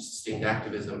experience of sustained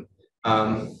activism,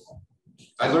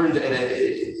 I learned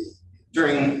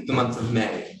during the month of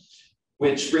May,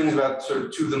 which brings about sort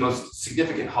of two of the most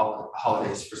significant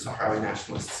holidays for Sahrawi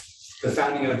nationalists: the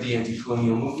founding of the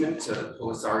anti-colonial movement, the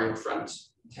Polisario Front,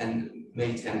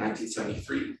 May 10,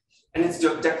 1973, and its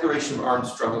declaration of armed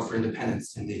struggle for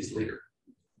independence 10 days later.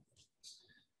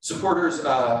 Supporters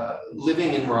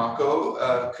living in Morocco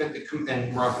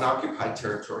and Moroccan-occupied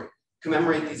territory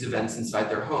commemorate these events inside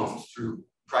their homes through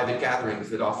private gatherings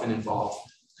that often involve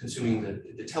consuming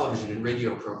the television and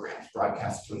radio programs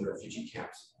broadcast from the refugee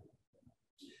camps.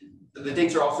 The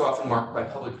dates are also often marked by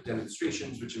public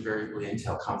demonstrations, which invariably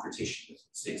entail confrontation with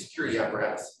state security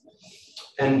apparatus.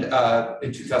 And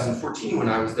in 2014, when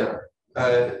I was there,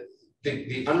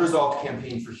 the unresolved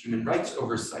campaign for human rights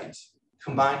oversight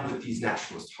combined with these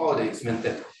nationalist holidays meant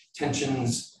that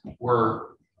tensions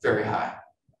were very high.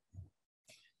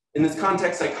 In this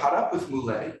context, I caught up with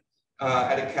Moulay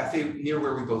at a cafe near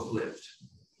where we both lived.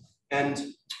 And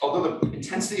although the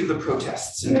intensity of the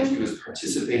protests in which he was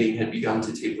participating had begun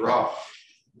to taper off,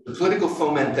 the political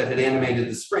foment that had animated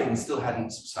the spring still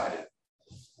hadn't subsided.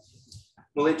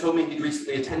 Moulay told me he'd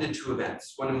recently attended two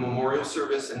events, one a memorial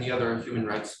service and the other a human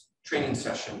rights training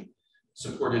session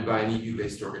supported by an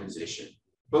EU-based organization.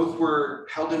 Both were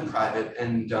held in private,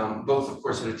 and both, of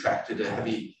course, had attracted a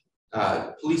heavy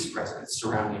police presence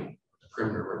surrounding the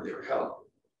perimeter where they were held.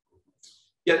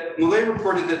 Yet Moulay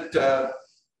reported that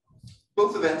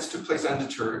both events took place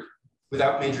undeterred,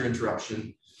 without major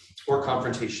interruption or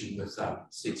confrontation with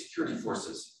state security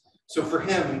forces. So for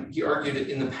him, he argued that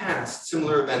in the past,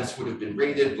 similar events would have been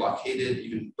raided, blockaded,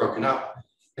 even broken up.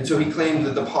 And so he claimed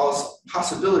that the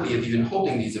possibility of even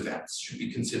holding these events should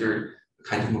be considered a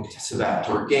kind of muktasabat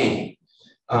or gain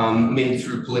made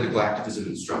through political activism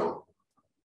and struggle.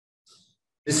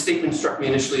 This statement struck me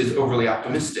initially as overly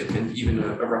optimistic and even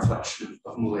a reflection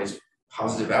of Moulay's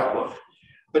positive outlook.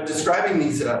 But describing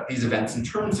these events in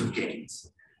terms of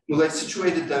gains, Moulay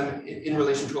situated them in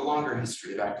relation to a longer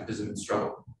history of activism and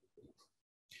struggle.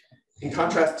 In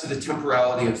contrast to the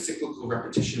temporality of cyclical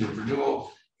repetition and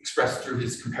renewal expressed through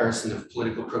his comparison of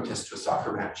political protest to a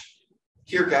soccer match,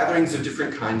 here gatherings of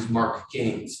different kinds mark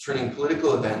gains, turning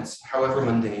political events, however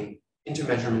mundane, into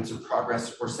measurements of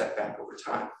progress or setback over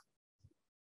time.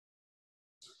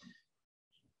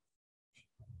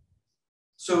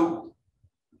 So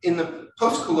in the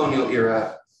post-colonial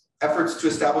era, efforts to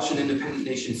establish an independent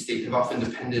nation state have often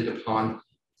depended upon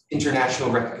international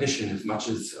recognition as much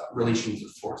as relations of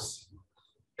force.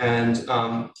 And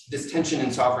this tension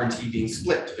in sovereignty being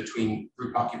split between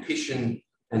root occupation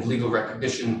and legal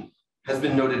recognition has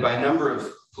been noted by a number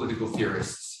of political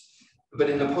theorists. But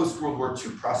in the post-World War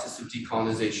II process of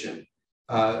decolonization,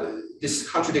 this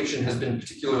contradiction has been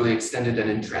particularly extended and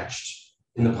entrenched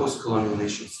in the post-colonial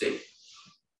nation state.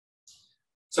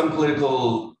 Some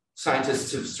political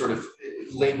scientists have sort of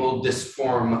labeled this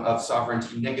form of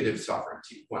sovereignty negative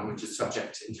sovereignty, one which is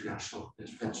subject to international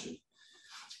intervention.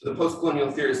 The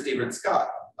post-colonial theorist David Scott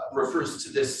refers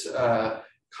to this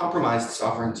compromised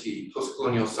sovereignty,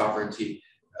 post-colonial sovereignty,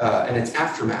 and its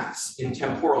aftermaths in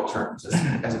temporal terms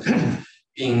as a kind of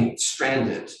being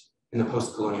stranded in the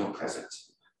post-colonial present,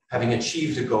 having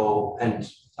achieved a goal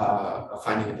and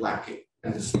finding it lacking,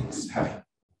 and this is having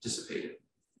dissipated.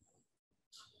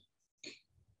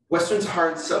 Western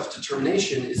Saharan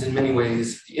self-determination is in many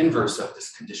ways the inverse of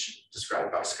this condition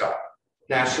described by Scott.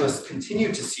 Nationalists continue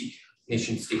to seek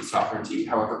nation-state sovereignty,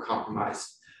 however compromised,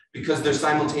 because they're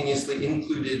simultaneously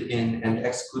included in and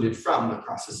excluded from the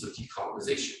process of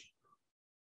decolonization.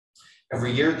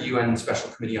 Every year, the UN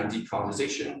Special Committee on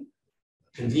Decolonization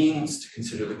convenes to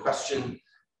consider the question.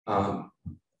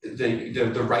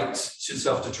 The right to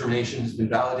self-determination has been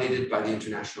validated by the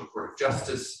International Court of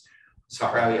Justice.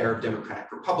 Sahrawi Arab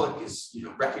Democratic Republic is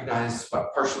recognized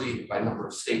partially by a number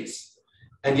of states.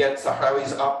 And yet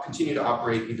Sahrawis continue to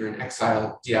operate either in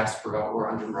exile, diaspora,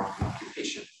 or under Moroccan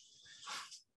occupation.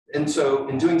 And so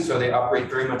in doing so, they operate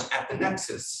very much at the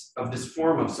nexus of this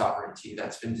form of sovereignty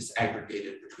that's been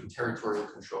disaggregated between territorial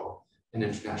control and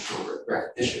international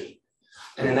recognition.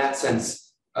 And in that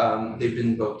sense, they've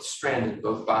been both stranded,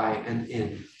 both by and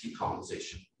in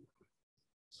decolonization.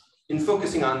 In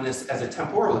focusing on this as a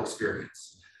temporal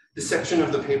experience, this section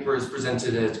of the paper is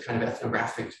presented as kind of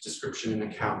ethnographic description and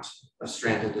account of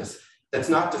strandedness that's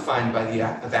not defined by the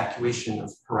evacuation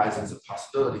of horizons of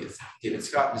possibility, as David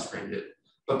Scott has framed it,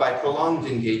 but by prolonged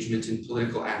engagement in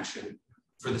political action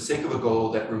for the sake of a goal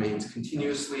that remains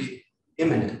continuously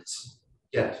imminent,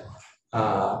 yet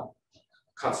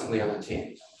constantly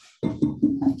unattained.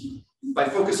 By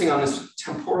focusing on this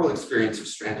temporal experience of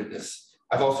strandedness,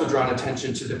 I've also drawn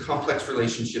attention to the complex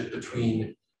relationship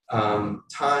between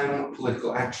time,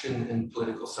 political action, and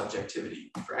political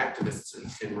subjectivity for activists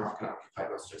in Moroccan-occupied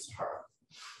Western Sahara.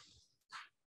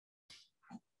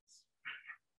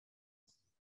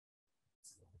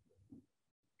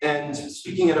 And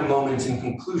speaking at a moment in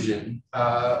conclusion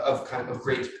of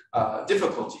great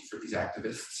difficulty for these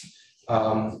activists,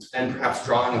 and perhaps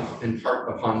drawing in part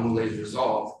upon Moulay's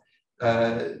resolve,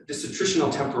 this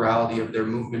attritional temporality of their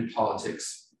movement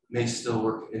politics may still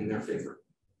work in their favor.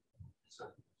 So.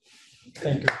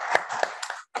 Thank you.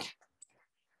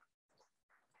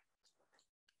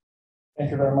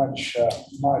 Thank you very much,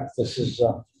 Mark. This is,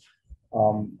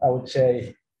 I would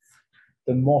say,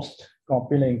 the most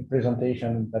compelling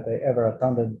presentation that I ever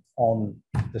attended on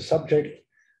the subject.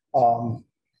 I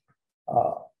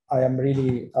am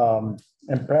really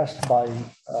impressed by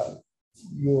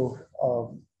your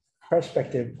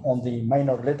perspective on the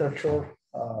minor literature,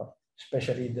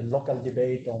 especially the local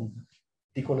debate on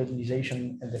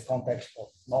decolonization in the context of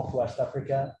Northwest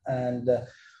Africa, and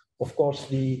of course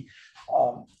the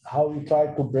how we try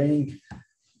to bring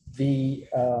the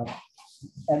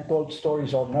untold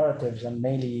stories or narratives, and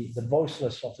mainly the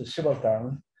voiceless of the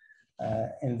subaltern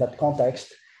in that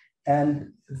context,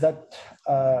 and that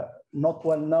not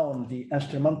well known, the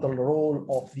instrumental role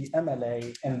of the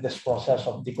MLA in this process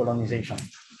of decolonization.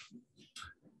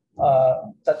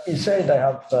 That being said, I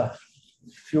have a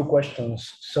few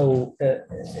questions. So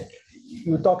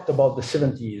you talked about the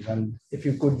 70s, and if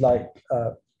you could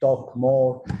talk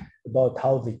more about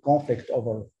how the conflict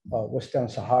over Western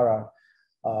Sahara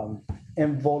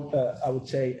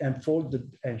unfolded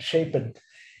and shaped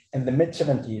in the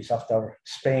mid-70s after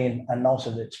Spain announced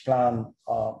its plan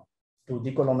to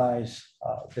decolonize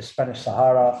the Spanish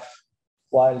Sahara,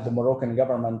 while the Moroccan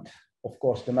government, of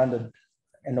course, demanded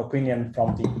an opinion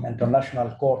from the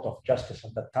International Court of Justice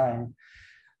at that time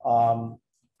on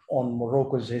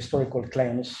Morocco's historical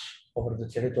claims over the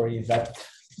territory that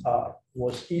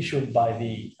was issued by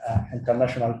the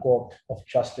International Court of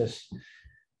Justice,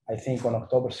 I think on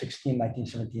October 16,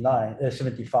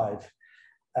 1975.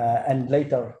 And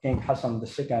later, King Hassan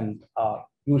II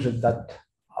used that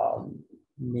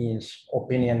means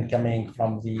opinion coming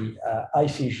from the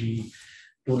ICJ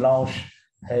to launch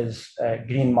his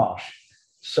Green March.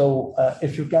 So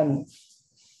if you can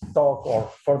talk or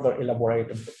further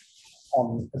elaborate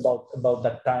on about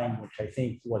that time, which I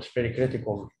think was very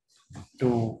critical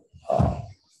to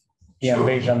the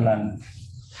invasion and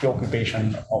the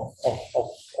occupation of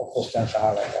Western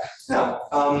Sahara. Yeah,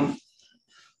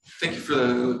 thank you for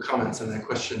the comments and that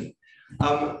question.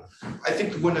 I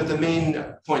think one of the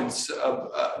main points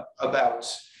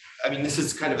this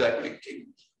is kind of that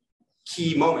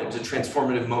key moment, a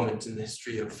transformative moment in the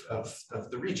history of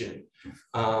the region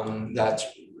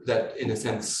that in a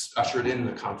sense ushered in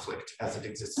the conflict as it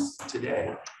exists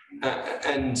today.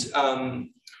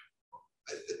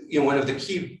 One of the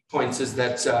key points is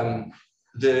that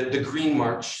the Green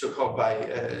March, so-called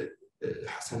by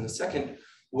Hassan II,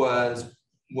 was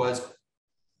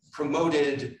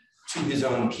promoted to his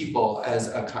own people as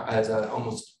a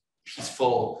almost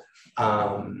peaceful,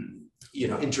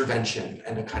 intervention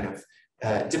and a kind of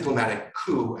diplomatic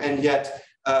coup, and yet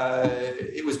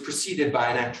it was preceded by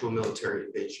an actual military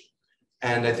invasion.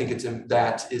 And I think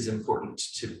that is important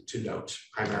to note,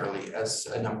 primarily, as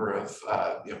a number of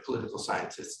political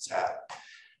scientists have.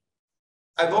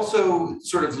 I've also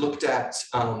sort of looked at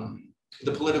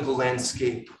the political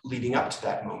landscape leading up to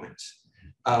that moment,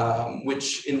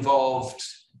 which involved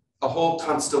a whole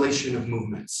constellation of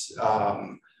movements.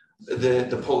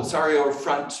 The Polisario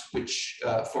Front, which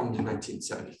formed in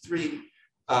 1973,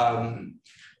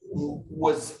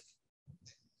 was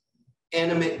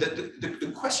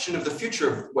the question of the future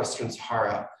of Western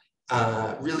Sahara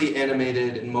really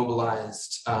animated and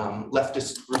mobilized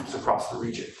leftist groups across the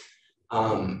region,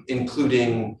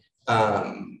 including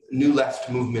new left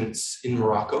movements in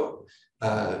Morocco,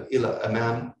 Ila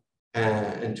Amam,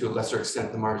 and to a lesser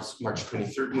extent, the March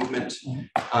 23rd movement.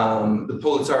 The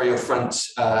Polisario Front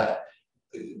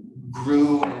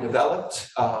grew and developed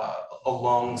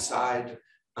alongside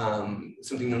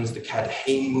something known as the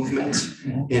Kadhain movement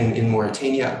in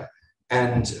Mauritania.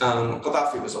 And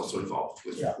Gaddafi was also involved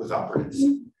with operatives.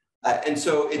 And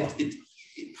so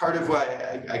part of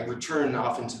why I return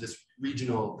often to this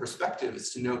regional perspective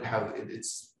is to note how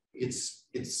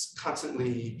it's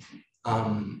constantly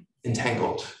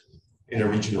entangled in a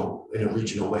regional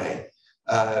way,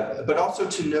 but also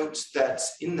to note that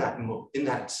in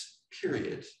that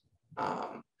period,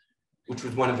 which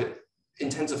was one of it,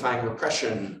 intensifying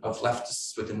repression of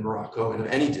leftists within Morocco and of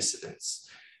any dissidents,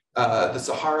 the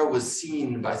Sahara was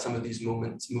seen by some of these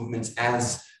movements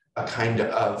as a kind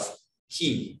of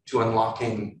key to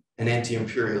unlocking an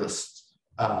anti-imperialist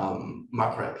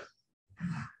Maghreb.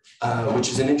 Which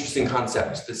is an interesting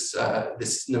concept,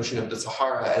 this notion of the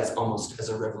Sahara as almost as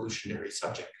a revolutionary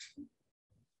subject.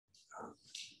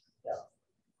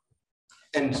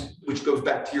 And which goes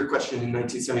back to your question, in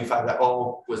 1975, that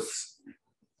all was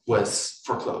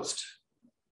foreclosed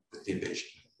with the invasion.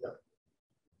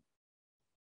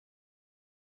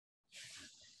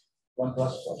 One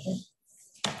last question.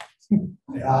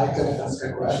 Yeah, I can ask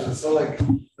a question. So like,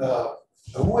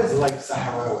 who is like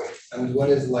Sahrawi, and what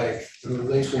is like the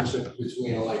relationship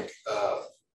between like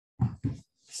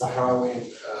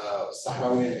Sahrawi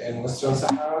in Western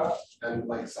Sahara and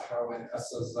like Sahrawi in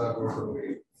Assazag or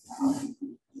Rumi?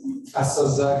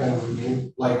 Assazag and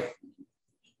Rumi, like.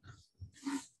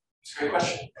 It's a great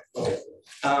question.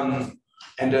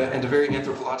 And a very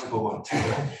anthropological one too.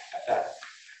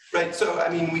 Right, so I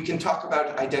mean, we can talk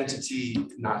about identity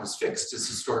not as fixed, as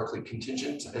historically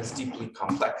contingent, as deeply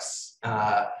complex,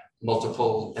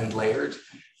 multiple and layered.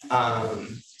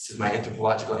 This is my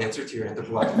anthropological answer to your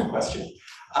anthropological question.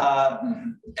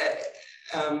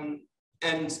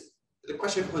 And the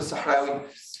question was Sahrawi.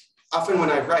 Often when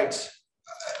I write,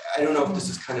 I don't know if this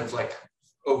is kind of like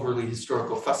overly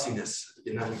historical fussiness,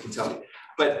 you can tell me,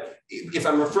 but if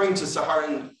I'm referring to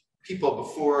Saharan people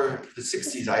before the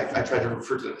 60s, I try to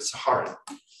refer to them as Saharan,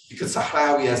 because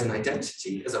Sahrawi as an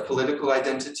identity, as a political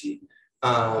identity,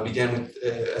 began with,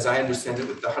 as I understand it,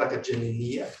 with the Harakat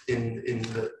Janiniya in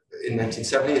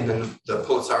 1970, and then the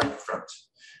Polisario Front,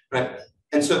 right?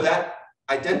 And so that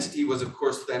identity was, of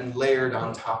course, then layered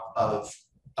on top of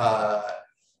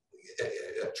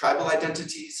tribal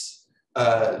identities,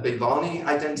 Beilani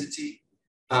identity,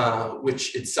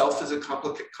 which itself is a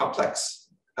complex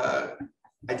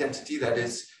identity that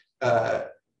is, and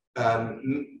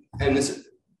this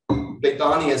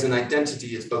Beilani as an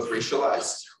identity is both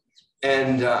racialized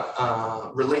and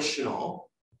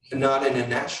relational, not in a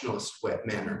nationalist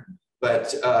manner,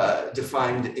 but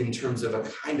defined in terms of a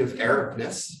kind of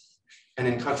Arabness, and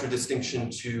in contradistinction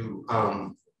to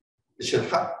the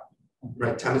Shilha,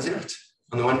 right, Tamazight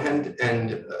on the one hand,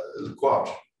 and Lukwar,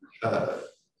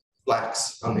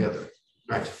 blacks on the other,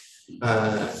 right?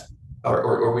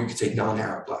 Or we could say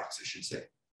non-Arab blacks, I should say,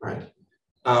 right?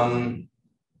 And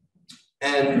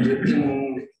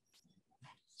in,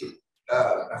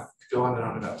 I could go on and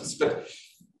on about this, but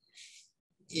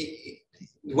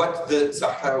what the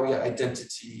Sahrawi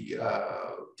identity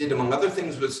did, among other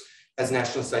things, was, as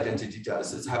nationalist identity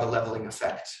does, is have a leveling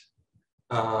effect,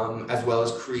 as well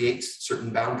as create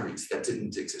certain boundaries that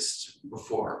didn't exist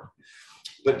before.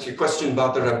 But to your question,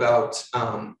 Badr, about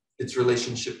its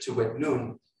relationship to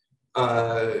Wednun,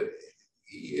 I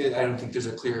don't think there's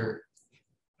a clear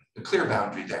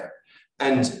boundary there.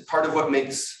 And part of what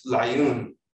makes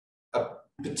Laayoune a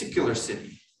particular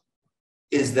city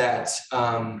is that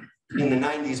in the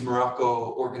 90s,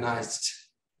 Morocco organized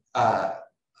a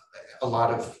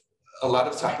lot of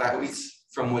Sahrawis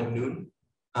from Wednun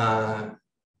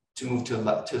to move to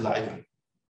Laayoune.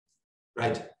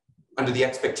 right? Under the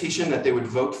expectation that they would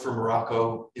vote for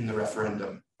Morocco in the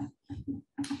referendum.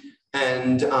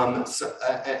 And not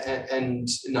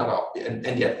all,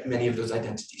 and yet many of those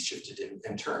identities shifted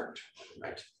and turned,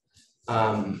 right?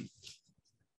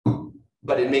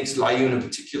 But it makes Laayoune a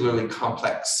particularly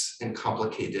complex and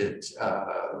complicated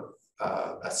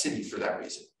a city for that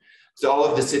reason. So all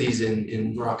of the cities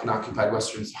in Moroccan-occupied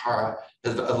Western Sahara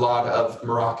have a lot of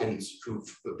Moroccans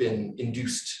who've been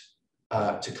induced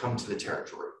to come to the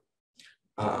territory.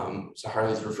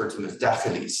 Sahrawis refer to them as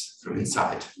dakhilis, from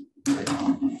inside. Right?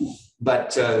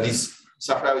 But these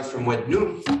Sahrawis from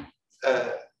Wednoun,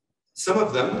 some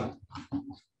of them,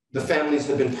 the families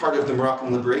had been part of the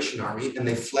Moroccan Liberation Army and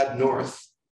they fled north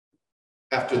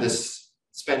after this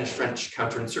Spanish-French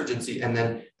counterinsurgency and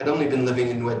then had only been living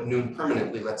in Wednoun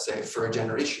permanently, let's say, for a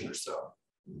generation or so.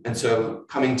 And so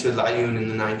coming to Laayoune in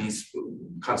the 90s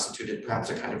constituted perhaps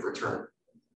a kind of return.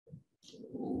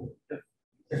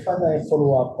 If I may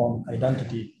follow up on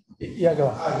identity. Yeah, go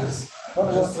on. Just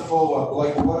to follow up,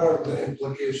 like what are the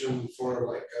implications for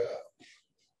like,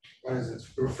 what is it,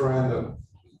 referendum?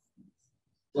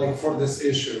 Like for this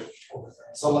issue.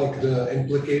 So like the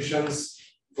implications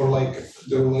for like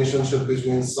the relationship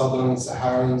between Southern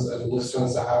Saharans and Western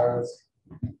Saharans.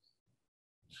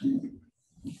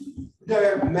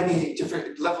 There are many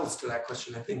different levels to that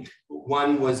question. I think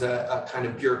one was a kind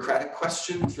of bureaucratic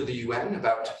question for the UN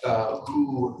about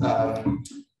who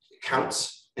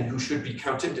counts and who should be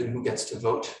counted and who gets to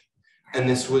vote. And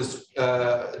this was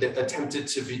attempted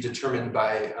to be determined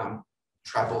by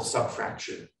tribal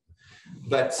subfraction.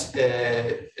 But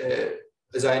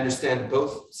as I understand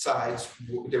how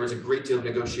there was a great deal of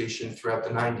negotiation throughout the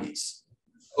 90s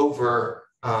over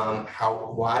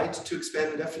how wide to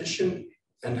expand the definition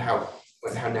and how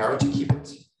narrow to keep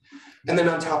it. And then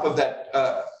on top of that,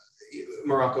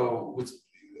 Morocco was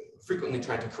frequently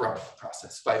trying to corrupt the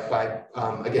process by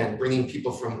again, bringing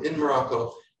people from in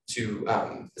Morocco to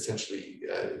essentially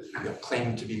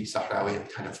claim to be Sahrawi and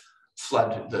kind of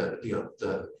flood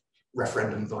the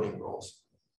referendum voting rolls.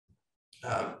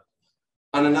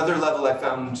 On another level, I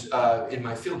found in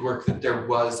my fieldwork that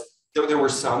there were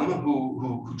some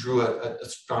who drew a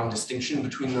strong distinction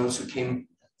between those who came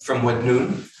from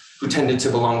Wednoun, who tended to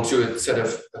belong to a set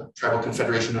of tribal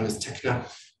confederation known as Tekna,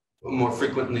 more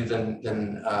frequently than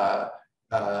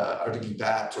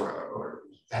Ardagibat or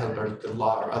El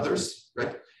Barik-Allah or others,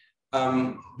 right?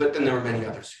 But then there were many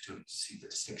others who don't see the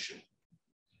distinction.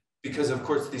 Because of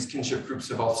course, these kinship groups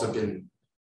have also been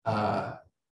Ouled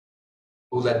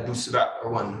Boussaba, or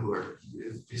one who are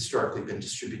historically been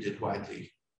distributed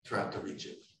widely throughout the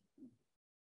region.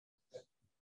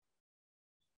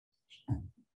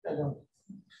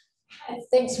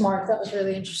 Thanks, Mark. That was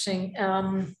really interesting.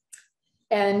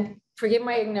 And forgive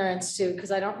my ignorance too,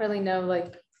 because I don't really know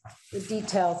like the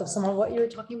details of some of what you were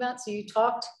talking about. So you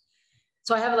talked,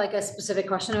 so I have like a specific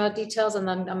question about details and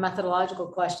then a methodological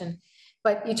question.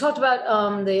 But you talked about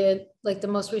the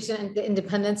most recent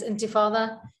independence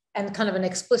intifada and kind of an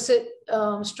explicit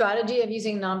strategy of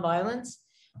using nonviolence.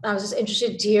 I was just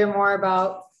interested to hear more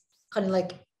about kind of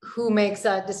like who makes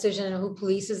that decision and who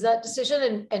polices that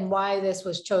decision and why this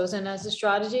was chosen as a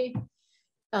strategy.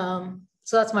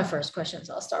 So that's my first question.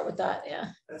 So I'll start with that.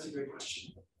 Yeah. That's a great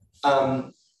question.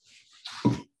 I'm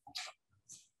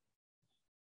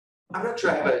not sure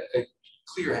I have a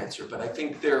clear answer, but I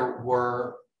think there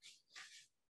were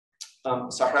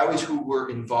Sahrawis who were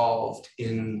involved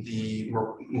in the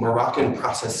Moroccan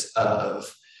process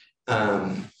of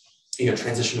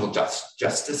transitional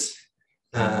justice,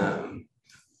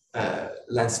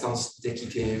 l'instance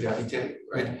d'équité et vérité,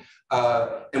 right?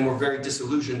 And were very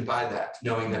disillusioned by that,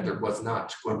 knowing that there was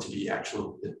not going to be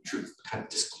actual truth, kind of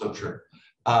disclosure.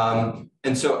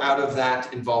 And so out of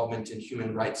that involvement in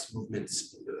human rights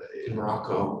movements in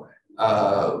Morocco,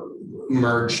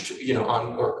 merged,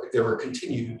 or there were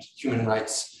continued human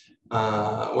rights,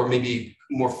 or maybe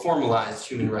more formalized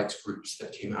human rights groups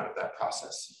that came out of that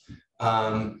process.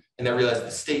 And I realized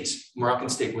the Moroccan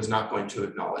state was not going to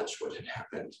acknowledge what had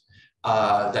happened,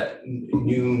 that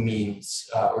new means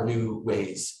or new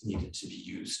ways needed to be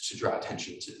used to draw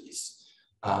attention to these,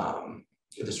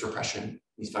 this repression,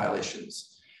 these violations.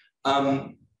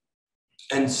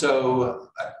 And so,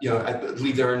 I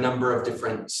believe there are a number of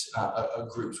different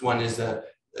groups. One is the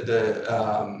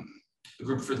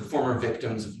group for the former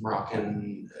victims of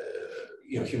Moroccan,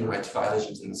 human rights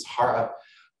violations in the Sahara.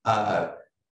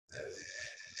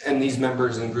 And these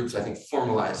members and groups, I think,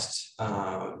 formalized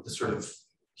the sort of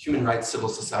human rights civil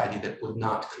society that would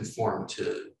not conform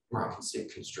to Moroccan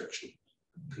state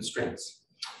constraints.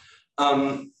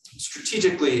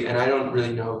 Strategically, and I don't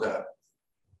really know the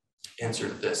answer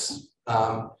to this,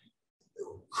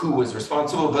 who was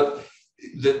responsible, but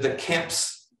the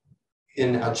camps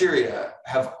in Algeria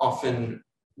have often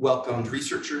welcomed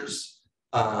researchers,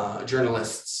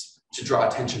 journalists to draw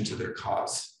attention to their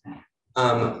cause.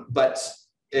 But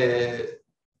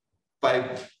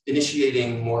by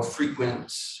initiating more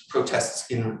frequent protests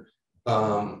in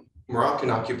Moroccan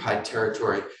occupied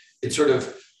territory, it sort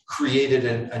of created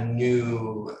a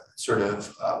new sort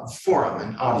of forum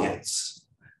and audience,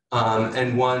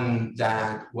 and one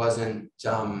that wasn't,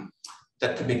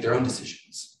 that could make their own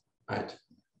decisions, right?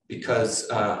 Because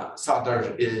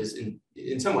Sadr is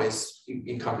in some ways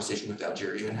in conversation with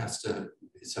Algeria and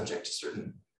is subject to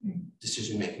certain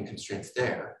decision-making constraints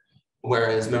there.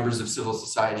 Whereas members of civil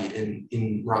society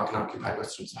in Moroccan occupied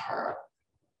Western Sahara,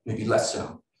 maybe less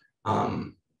so.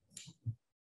 And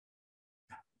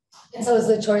so is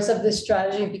the choice of this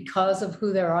strategy because of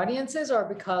who their audience is, or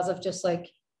because of just like,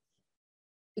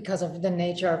 because of the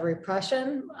nature of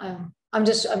repression? I'm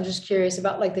just curious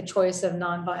about like the choice of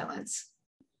nonviolence.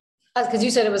 Because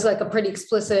you said it was like a pretty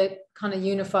explicit kind of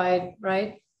unified,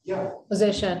 right? Yeah.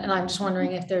 Position. And I'm just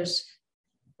wondering if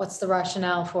what's the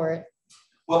rationale for it?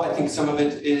 Well, I think some of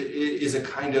it is a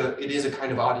kind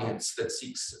of audience that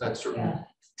seeks a certain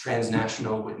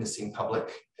transnational witnessing public.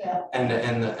 Yeah. And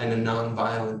a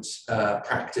nonviolent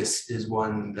practice is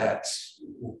one that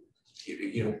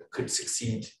could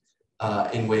succeed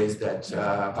in ways that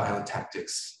violent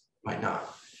tactics might not.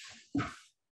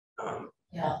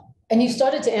 Yeah. And you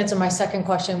started to answer my second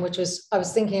question, which was, I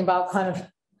was thinking about kind of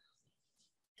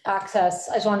access.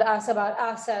 I just wanted to ask about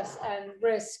access and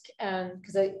risk, and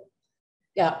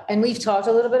and we've talked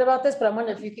a little bit about this, but I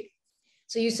wonder if you could,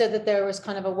 so you said that there was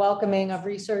kind of a welcoming of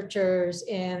researchers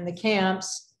in the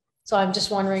camps. So I'm just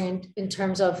wondering in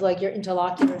terms of like your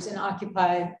interlocutors in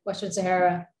occupied Western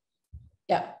Sahara,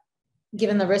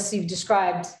 given the risks you've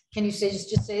described, can you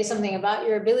just say something about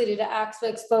your ability to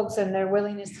access folks and their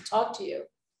willingness to talk to you?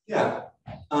 Yeah,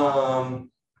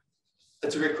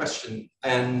 that's a great question.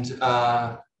 And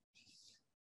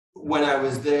when I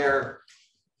was there,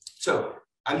 so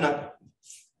I'm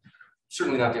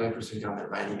certainly not the only person down there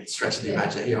by any stretch of the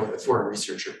imagination, a foreign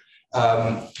researcher.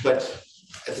 But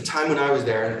at the time when I was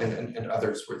there, and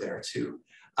others were there too,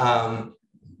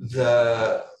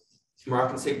 the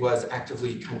Moroccan state was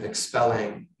actively kind of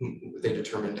expelling, they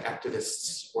determined,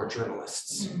 activists or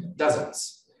journalists,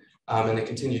 dozens, and they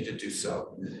continued to do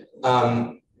so.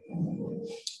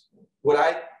 What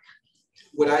I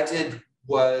did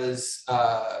was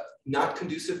not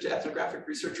conducive to ethnographic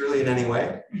research really in any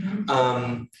way.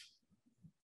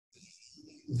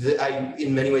 I,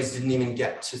 in many ways, didn't even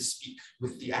get to speak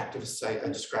with the activists I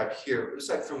described here,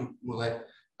 aside from Moulay,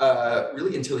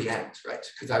 really until the end, right?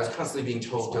 Because I was constantly being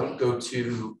told, don't go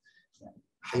to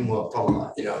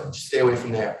Haimou, just stay away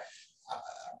from there.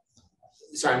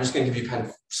 Sorry, I'm just going to give you kind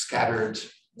of scattered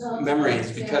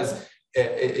memories because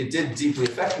it did deeply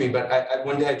affect me. But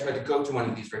one day I tried to go to one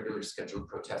of these regular scheduled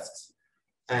protests.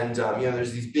 And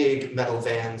there's these big metal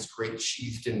vans, great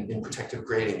sheathed in protective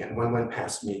grating, and one went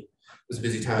past me. It was a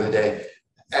busy time of the day.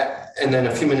 And then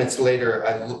a few minutes later,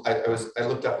 I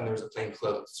looked up and there was a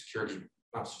plainclothes security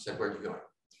officer said, "Where are you going?"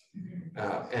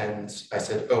 And I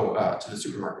said, "Oh, to the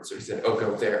supermarket." So he said, "Oh,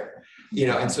 go there."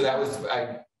 And so I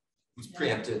was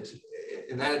preempted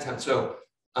in that attempt. So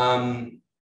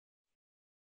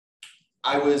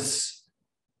I was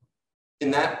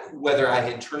in that, whether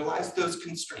I internalized those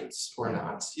constraints or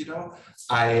not,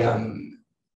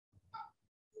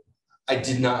 I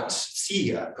did not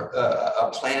see a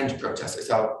planned protest. I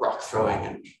saw rock throwing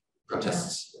and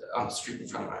protests on the street in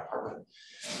front of my apartment.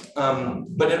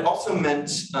 But it also meant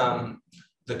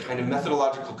the kind of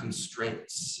methodological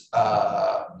constraints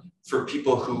for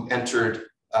people who entered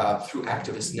through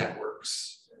activist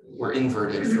networks were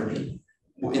inverted for me,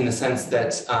 in the sense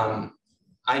that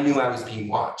I knew I was being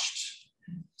watched.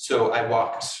 So I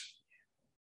walked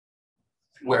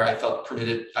where I felt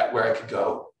permitted, where I could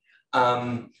go.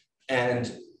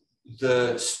 And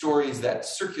the stories that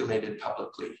circulated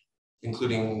publicly,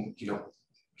 including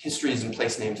histories and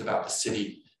place names about the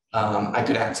city, I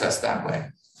could access that way,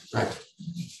 right?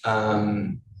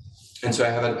 And so I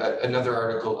have another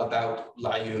article about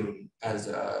Laayoune and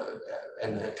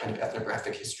the kind of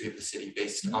ethnographic history of the city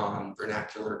based on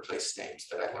vernacular place names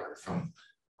that I learned from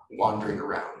wandering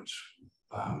around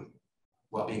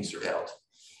while being surveilled.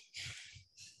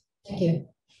 Thank you.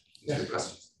 Good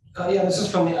questions. Yeah, this is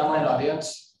from the online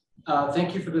audience.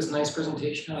 Thank you for this nice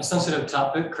presentation on a sensitive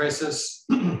topic, crisis,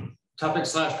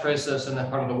 topic/crisis in that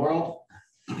part of the world.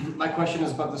 My question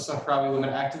is about the Sahrawi women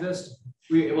activists.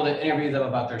 Were you able to interview them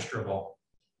about their struggle?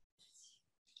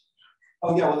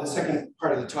 Oh yeah, well, the second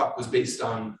part of the talk was based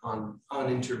on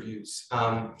interviews,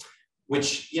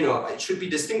 which, you know, it should be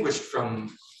distinguished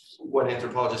from what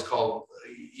anthropologists call,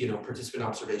 you know, participant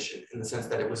observation, in the sense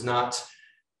that it was not,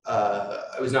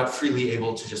 I was not freely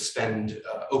able to just spend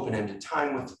open-ended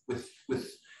time with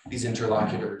these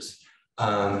interlocutors.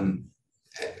 And,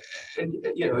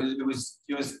 you know, it was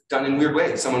done in weird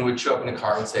ways. Someone would show up in a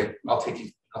car and say, "I'll take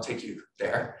you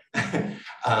there."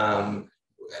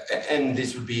 And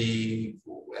this would be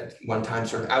at one time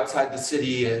sort of outside the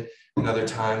city, another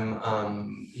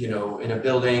time, you know, in a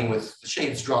building with the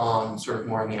shades drawn, sort of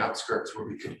more on the outskirts, where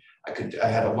I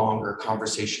had a longer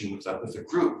conversation with a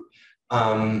group.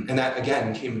 And that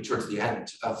again came towards the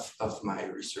end of my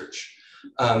research.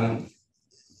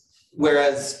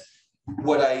 Whereas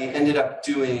what I ended up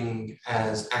doing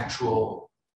as actual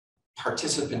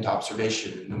participant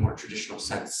observation in the more traditional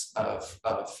sense of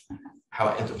how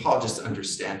anthropologists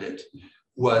understand it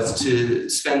was to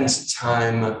spend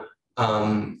time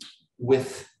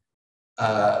with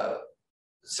Sahrawis,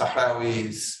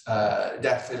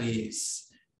 Dakhilis,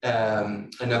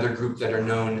 another group that are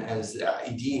known as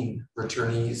Aideen,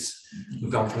 returnees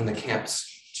who've gone from the camps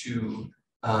to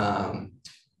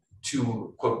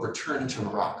quote, return to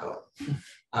Morocco.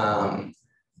 And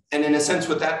in a sense,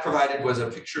 what that provided was a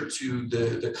picture to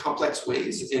the complex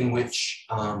ways in which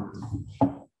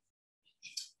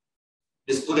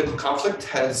this political conflict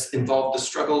has involved the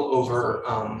struggle over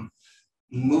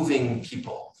moving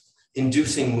people,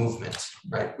 inducing movement,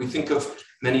 right? We think of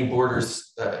many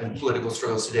borders and political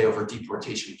struggles today over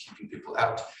deportation, keeping people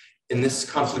out. In this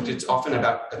conflict, it's often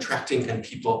about attracting and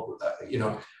people, you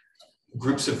know,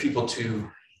 groups of people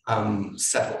to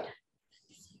settle.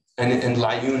 And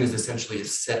Laayoune is essentially a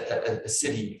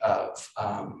city of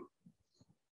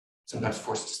sometimes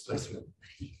forced displacement.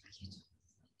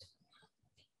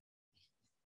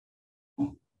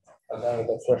 Are there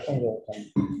other questions? Oh,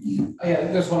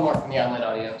 yeah, there's one more from the online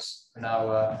audience.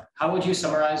 Now, how would you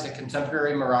summarize the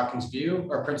contemporary Moroccan's view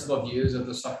or principal views of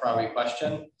the Sahrawi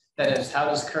question? That is, how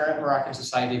does current Moroccan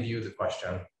society view the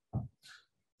question?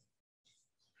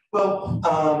 Well,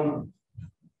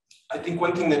 I think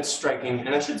one thing that's striking,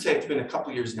 and I should say it's been a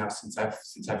couple years now since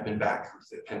I've been back, with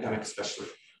the pandemic especially,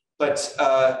 but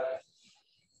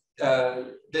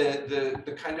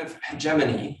the kind of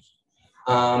hegemony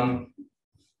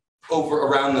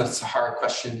around the Sahara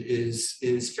question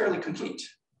is fairly complete.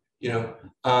 You know,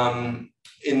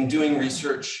 in doing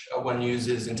research, one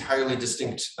uses entirely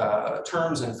distinct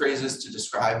terms and phrases to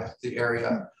describe the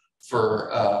area for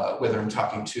whether I was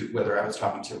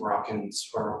talking to Moroccans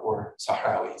or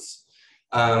Sahrawis.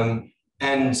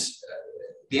 And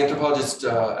the anthropologist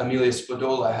Amelia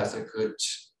Spodola has a good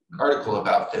article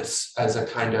about this as a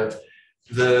kind of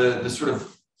the sort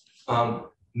of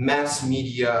mass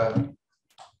media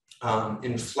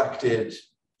inflected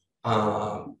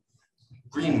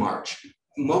Green March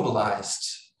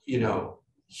mobilized, you know,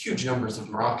 huge numbers of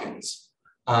Moroccans.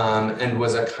 And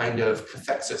was a kind of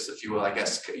cathexis, if you will, I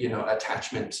guess, you know,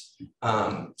 attachment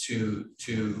to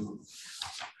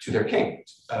their king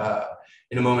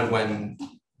in a moment when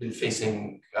been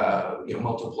facing you know,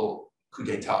 multiple coups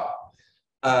d'état.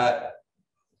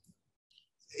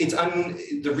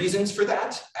 The reasons for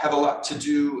that have a lot to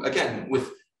do, again,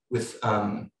 with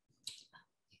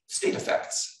state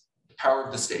effects, the power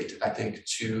of the state, I think,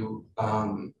 to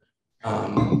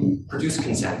produce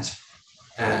consent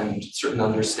and certain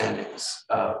understandings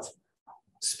of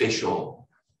spatial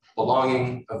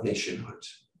belonging, of nationhood.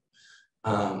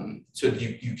 So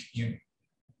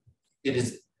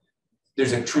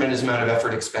there's a tremendous amount of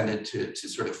effort expended to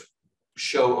sort of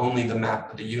show only the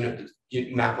map, the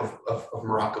map of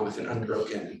Morocco with an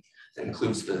unbroken, that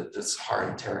includes the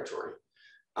Saharan territory.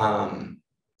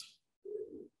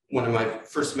 One of my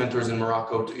first mentors in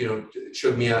Morocco, you know,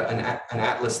 showed me an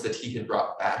atlas that he had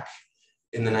brought back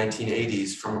in the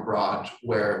 1980s from abroad,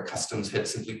 where customs had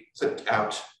simply clipped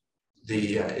out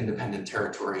the independent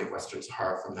territory of Western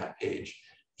Sahara from that page,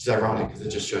 which is ironic because it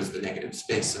just shows the negative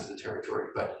space of the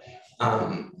territory. But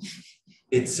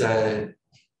it's the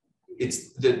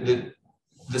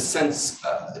sense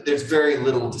there's very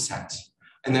little dissent,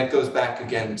 and that goes back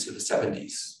again to the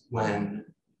 70s when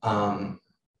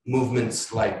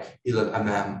movements like Ilal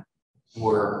Amam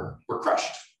were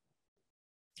crushed,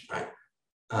 right?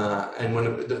 And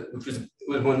which was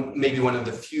maybe one of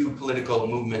the few political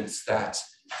movements that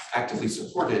actively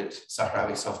supported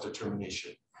Sahrawi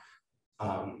self-determination.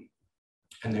 And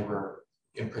they were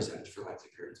imprisoned for lengthy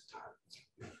periods of time.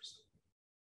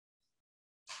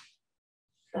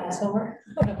 It's over?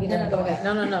 Oh, no, you didn't go ahead.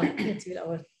 No. It's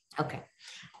over. Okay,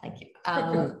 thank you.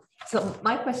 So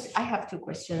my question, I have two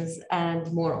questions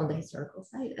and more on the historical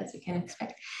side, as you can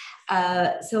expect.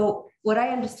 So what I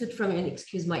understood from you, and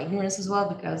excuse my ignorance as well,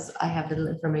 because I have little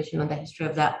information on the history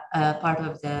of that part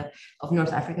of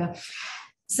North Africa.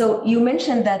 So you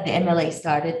mentioned that the MLA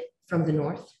started from the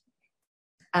north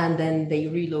and then they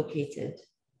relocated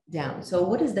down. So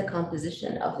what is the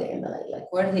composition of the MLA?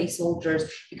 Like, were they soldiers?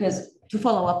 Because to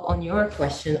follow up on your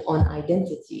question on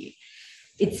identity,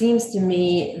 it seems to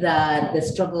me that the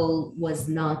struggle was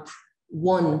not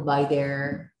won by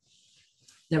the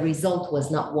result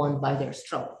was not won by their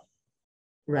struggle,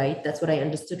 right? That's what I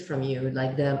understood from you.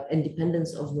 Like, the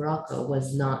independence of Morocco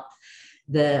was not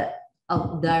the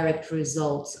direct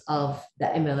result of the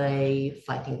MLA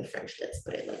fighting the French, let's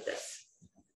put it like this.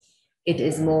 It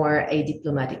is more a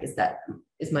diplomatic, is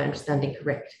my understanding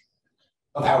correct?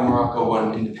 Of how Morocco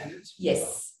won independence?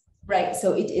 Yes, right.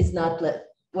 So it is not,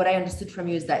 what I understood from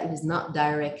you is that it is not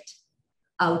direct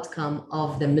outcome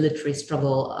of the military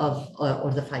struggle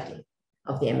or the fighting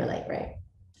of the MLA, right?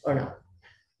 Or no?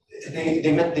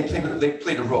 They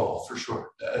played a role for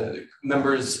sure.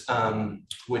 Members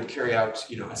would carry out,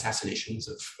 assassinations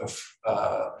of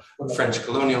French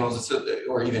colonials,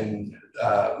 or even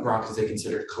Moroccans they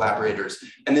considered collaborators.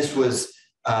 And this was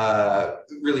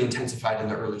really intensified in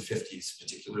the early 50s,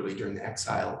 particularly during the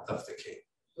exile of the king.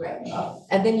 Right.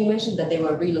 And then you mentioned that they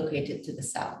were relocated to the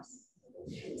south.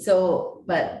 So,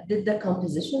 but did the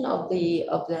composition of the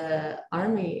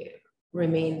army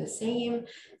remain the same?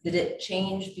 Did it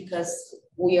change? Because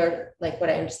we are, like, what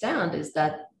I understand is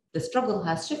that the struggle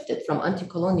has shifted from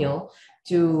anti-colonial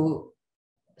to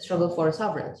struggle for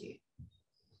sovereignty.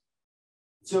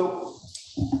 So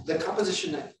the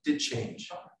composition did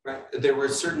change, right? There were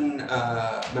certain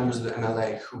members of the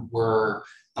MLA who were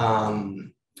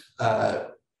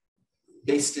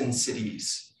based in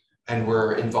cities and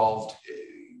were involved,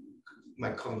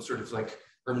 might call them sort of like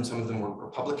urban, some of them were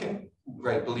Republican,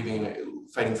 right? Believing in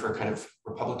fighting for a kind of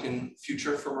Republican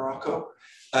future for Morocco.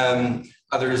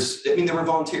 Others, I mean, there were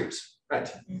volunteers,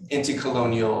 right?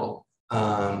 Anti-colonial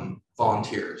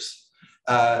volunteers.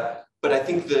 But I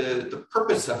think the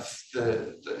purpose of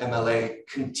the MLA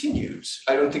continues.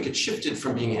 I don't think it shifted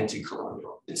from being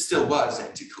anti-colonial. It still was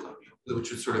anti-colonial,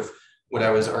 which was sort of what I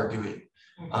was arguing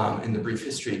in the brief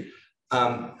history.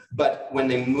 But when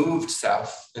they moved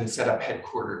south and set up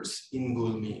headquarters in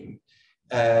Gulmim,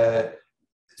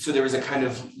 so there was a kind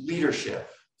of leadership,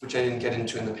 which I didn't get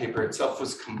into in the paper itself,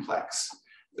 was complex.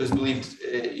 It was believed,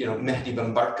 Mehdi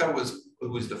Ben Barka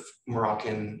who was the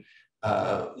Moroccan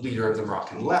leader of the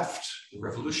Moroccan left, the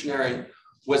revolutionary,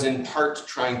 was in part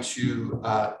trying to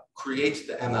create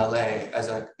the MLA as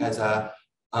an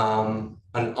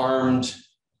armed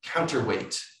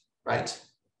counterweight, right,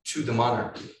 to the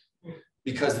monarchy,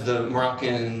 because the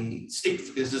Moroccan state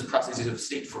is this process of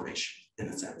state formation in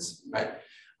a sense, right?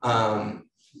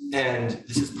 And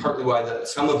this is partly why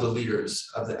some of the leaders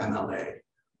of the MLA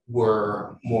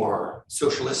were more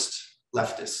socialist,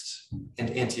 leftist, and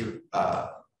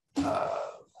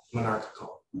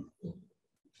anti-monarchical.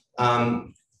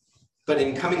 But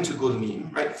in coming to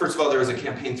Gulmim, right, first of all, there was a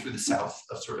campaign through the south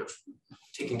of sort of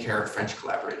taking care of French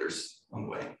collaborators on the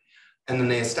way. And then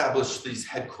they established these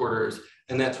headquarters,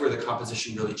 and that's where the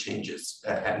composition really changes,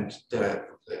 and the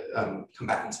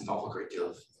combatants involve a great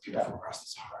deal of people from across the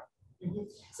Sahara. Mm-hmm.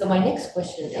 So my next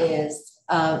question is,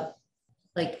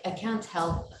 like, I can't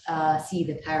help see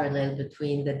the parallel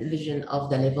between the division of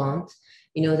the Levant,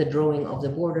 the drawing of the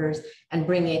borders, and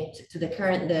bring it to the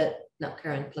current, not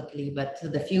current luckily, but to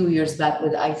the few years back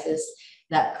with ISIS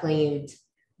that claimed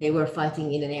they were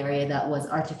fighting in an area that was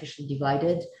artificially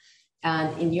divided.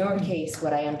 And in your case,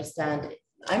 what I understand,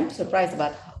 I'm surprised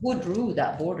about who drew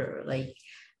that border. Like,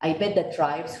 I bet the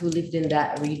tribes who lived in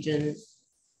that region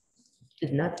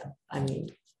did not,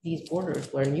 these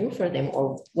borders were new for them,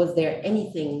 or was there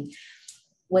anything,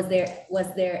 was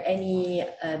there any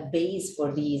base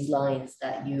for these lines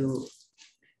that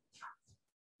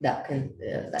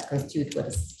constitute what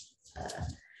is?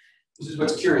 This is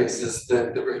what's curious is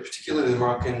that particularly the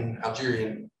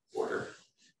Moroccan-Algerian border,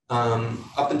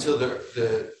 up until the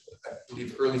I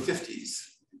believe early 50s,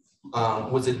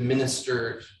 was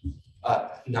administered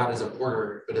not as a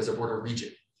border, but as a border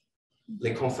region.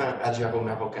 Les confins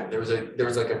algéro-marocains. There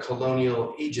was like a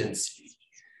colonial agency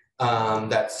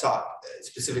that sought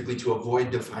specifically to avoid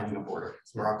defining a border.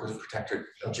 Morocco's protectorate,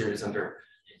 Algeria is under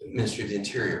the Ministry of the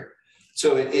Interior.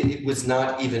 So it was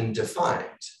not even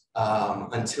defined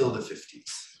until the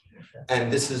 50s.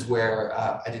 And this is where,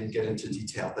 I didn't get into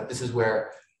detail, but this is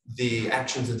where the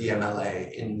actions of the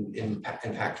MLA in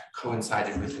fact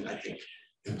coincided with, and I think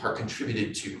in part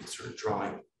contributed to the sort of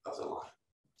drawing of the line.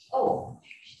 Oh,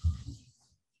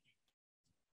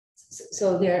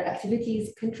 So their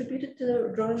activities contributed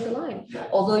to drawing the line, Yeah.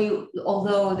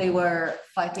 although they were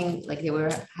fighting, like they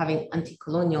were having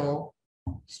anti-colonial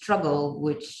struggle,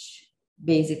 which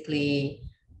basically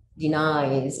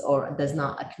denies or does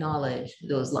not acknowledge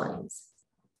those lines.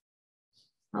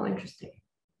 How interesting.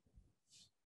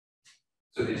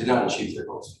 So they did not achieve their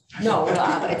goals. No,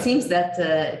 it seems that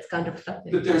it's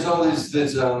counterproductive. But there's always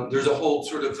there's a whole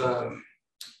sort of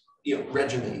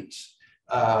regiment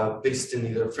based in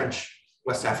either French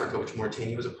West Africa, which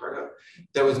Mauritania was a part of,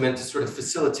 that was meant to sort of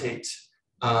facilitate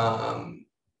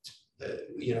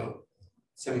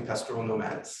semi-pastoral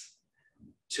nomads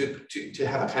to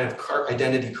have a kind of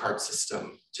identity card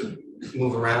system to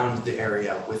move around the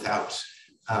area without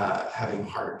having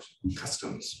hard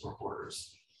customs or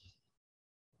borders.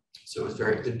 So it was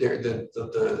very,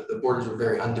 the borders were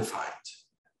very undefined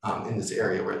in this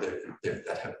area where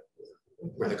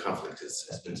where the conflict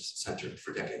has been centered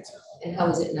for decades. And how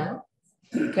is it now?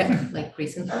 Okay, like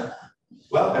recently?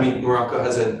 Well, I mean, Morocco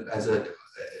has a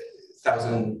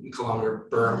 1,000-kilometer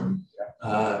berm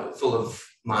full of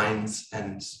mines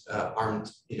and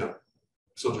armed,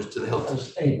 soldiers to the hilt.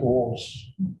 There's 8 walls,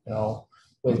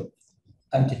 with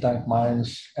anti-tank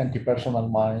mines, anti-personnel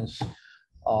mines.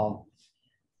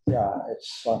 Yeah,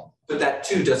 it's. But that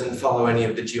too doesn't follow any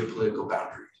of the geopolitical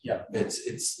boundary. Yeah,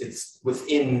 it's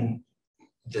within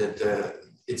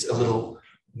it's a little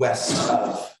west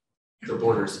of the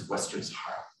borders of Western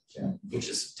Sahara, which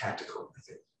is tactical, I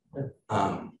think.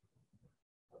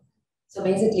 So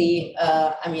basically,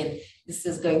 I mean, this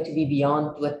is going to be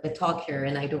beyond what the talk here,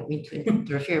 and I don't mean to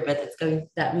interfere, but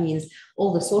that means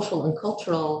all the social and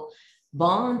cultural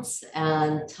bonds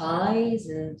and ties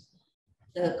and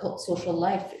the social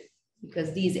life,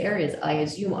 because these areas, I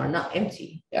assume, are not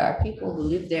empty. There are people who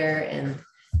live there, and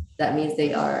that means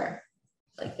they are,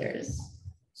 like, there's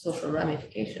social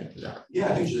ramification to that.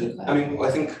 Yeah, I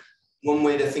think one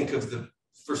way to think of the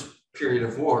first period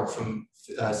of war from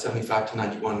 75 to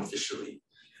 91 officially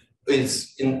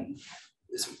is I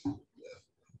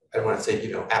don't want to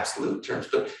say, absolute terms,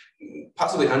 but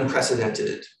possibly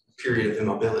unprecedented period of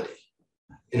immobility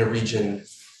in a region,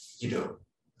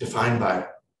 defined by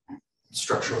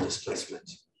structural displacement,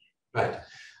 right?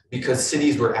 Because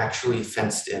cities were actually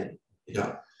fenced in,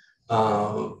 there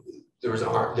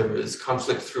was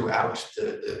conflict throughout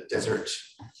the desert,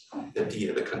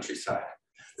 the countryside.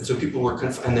 And so people were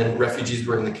and then refugees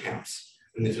were in the camps.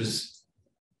 And this was,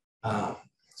 so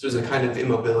it was a kind of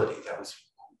immobility that was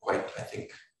quite, I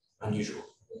think, unusual.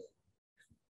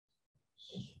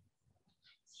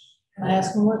 Can I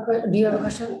ask one more question? Do you have a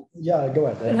question? Yeah, go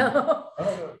ahead.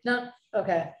 No,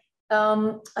 okay.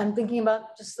 I'm thinking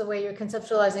about just the way you're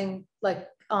conceptualizing like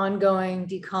ongoing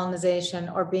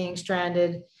decolonization or being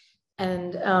stranded.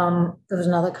 And there was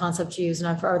another concept you used, and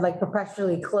I've heard like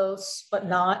perpetually close, but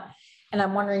not. And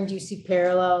I'm wondering, do you see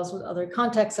parallels with other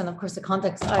contexts? And of course, the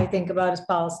context I think about is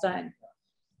Palestine.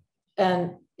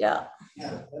 And yeah.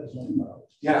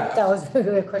 That was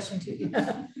the question too.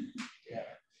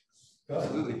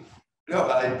 Absolutely. No,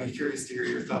 I'd be curious to hear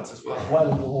your thoughts as well.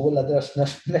 Well, we'll address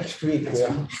next week.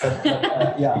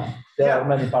 Yeah, there are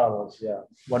many parallels. Yeah,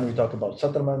 when we talk about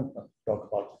settlement, talk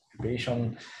about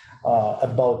occupation,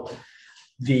 about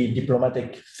the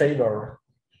diplomatic favor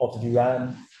of the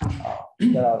UN.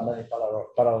 There are many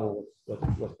parallels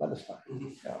with Palestine.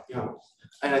 Yeah,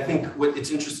 and I think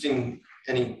it's interesting.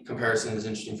 Any comparison is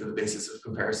interesting for the basis of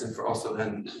comparison, for also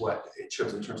then what it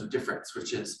shows in terms of difference,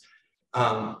 which is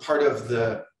part of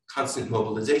the constant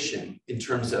mobilization in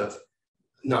terms of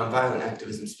nonviolent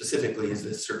activism specifically is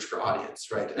this search for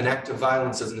audience, right? An act of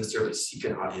violence doesn't necessarily seek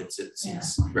an audience, it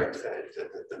seeks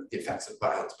the effects of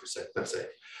violence per se, let's say.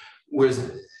 Whereas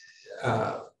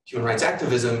human rights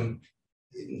activism,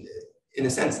 in a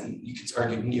sense, you could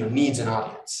argue, needs an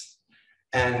audience.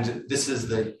 And this is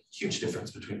the huge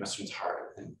difference between Western Sahara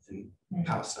and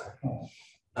Palestine.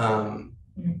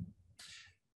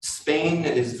 Spain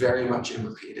is very much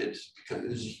imbricated because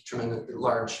there's a tremendous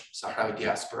large Sahrawi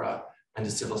diaspora and a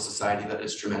civil society that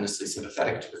is tremendously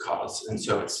sympathetic to the cause. And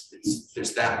so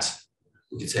there's that,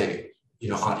 we could say,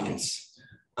 audience.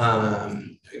 A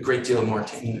great deal of number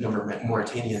of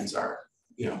Mauritanians are,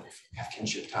 have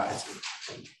kinship ties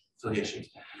and affiliations.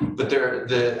 But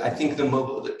I think the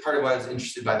part of why I was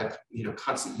interested by the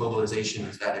constant mobilization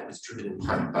is that it was driven in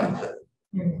part by the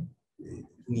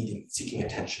seeking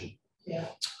attention. Yeah.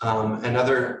 And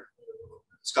other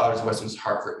scholars of Western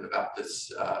Sahara have written about this,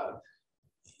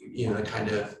 the kind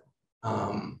of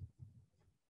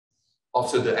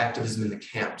also the activism in the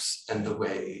camps and the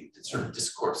way the sort of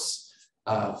discourse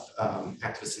of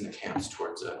activists in the camps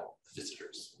towards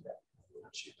visitors.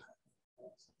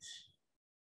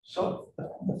 So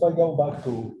if I go back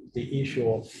to the issue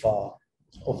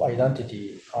of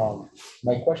identity,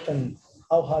 my question,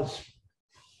 how has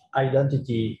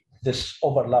identity, this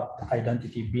overlapped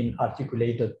identity, been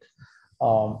articulated?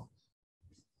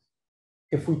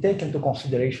 If we take into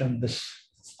consideration this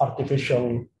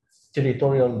artificial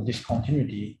territorial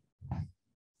discontinuity,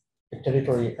 a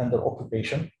territory under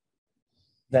occupation,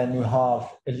 then you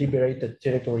have a liberated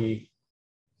territory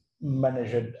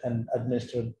managed and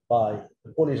administered by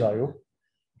the Polisario,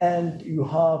 and you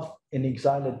have an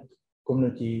exiled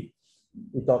community.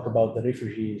 We talk about the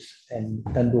refugees and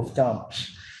Tanduf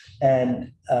camps,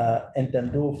 and in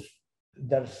Tanduf,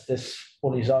 there's this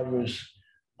Polisario's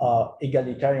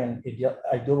egalitarian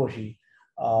ideology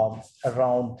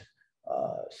around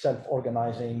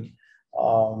self-organizing,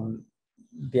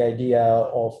 the idea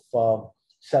of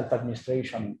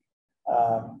self-administration,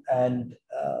 and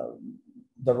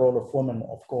the role of women,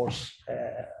 of course,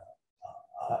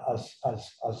 as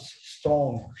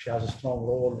strong. She has a strong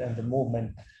role in the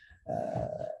movement,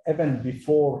 even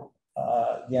before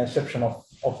the inception of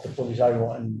the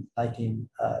Polisario in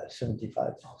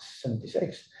 1975,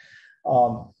 76.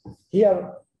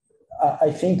 Here,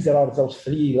 I think there are those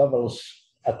three levels,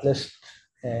 at least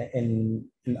in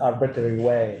arbitrary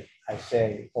way, I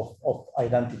say, of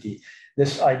identity.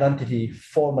 This identity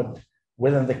formed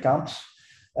within the camps.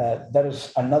 There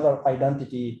is another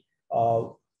identity,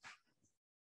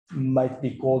 might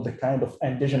be called the kind of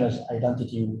indigenous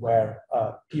identity, where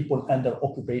people under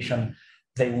occupation,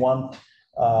 they want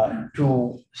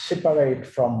to separate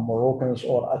from Moroccans,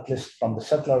 or at least from the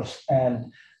settlers,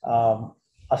 and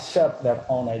assert their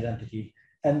own identity.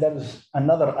 And there is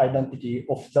another identity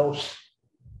of those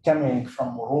coming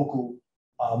from Morocco,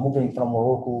 moving from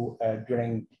Morocco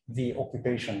during the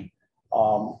occupation,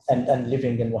 and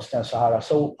living in Western Sahara.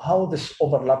 So how this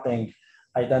overlapping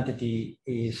identity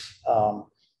is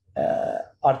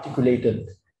articulated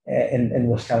in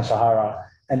Western Sahara,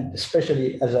 and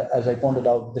especially, as I pointed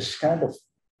out, this kind of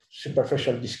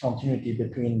superficial discontinuity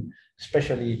between,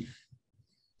 especially,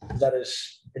 there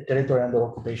is a territory under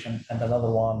occupation and another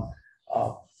one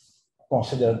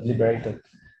considered liberated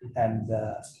and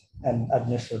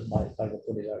administered by the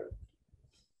Polisario.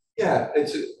 Yeah,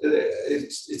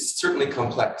 it's certainly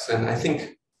complex, and I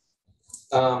think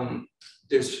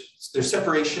there's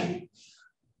separation,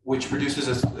 which produces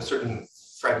a certain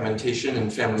fragmentation,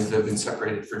 and families that have been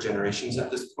separated for generations at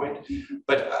this point.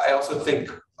 But I also think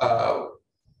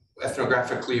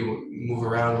ethnographically, move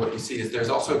around, what you see is there's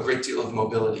also a great deal of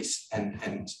mobility and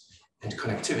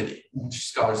connectivity, which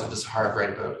scholars of the Sahara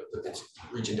write about. It's a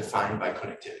region defined by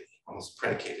connectivity, almost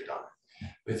predicated on it.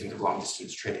 We think of long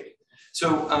distance trade. So,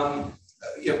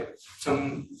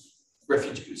 some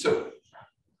refugees. So,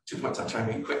 2 points. I'm trying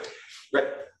to make it quick. Right.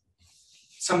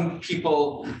 Some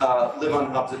people live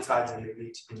on opposite sides and they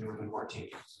meet in northern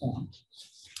Mauritania.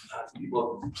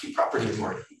 People keep property in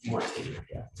Mauritania.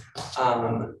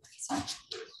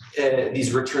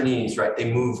 These returnees, right?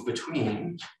 They move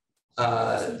between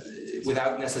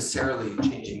without necessarily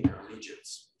changing their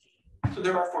allegiance. So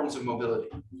there are forms of mobility.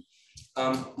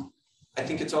 I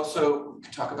think it's also, we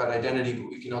can talk about identity, but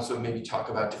we can also maybe talk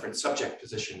about different subject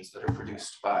positions that are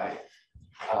produced by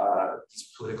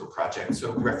these political projects.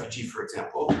 So refugee, for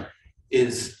example,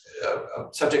 is a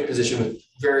subject position with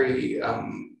very, I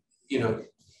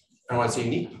don't want to say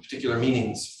unique, but particular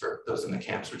meanings for those in the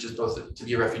camps, which is both to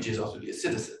be a refugee is also to be a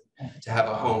citizen, to have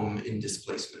a home in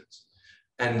displacement.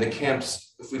 And the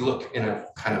camps, if we look in a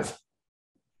kind of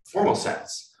formal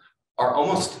sense, are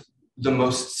almost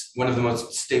one of the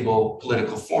most stable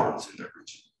political forms in their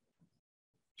region.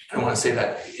 I don't want to say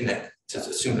that to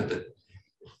assume that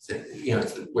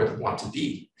it's where they want to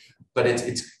be, but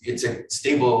it's a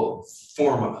stable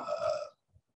form of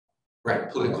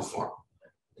political form.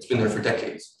 It's been there for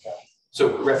decades.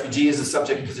 So refugee is a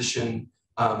subject position.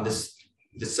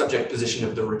 This subject position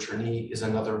of the returnee is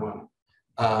another one.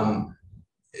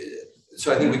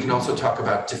 So I think we can also talk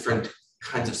about different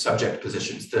kinds of subject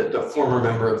positions. The former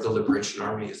member of the Liberation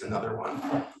Army is another one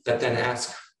that then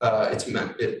ask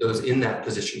those in that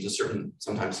position to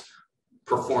sometimes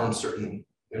perform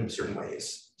in certain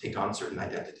ways, take on certain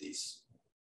identities.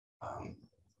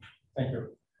 Thank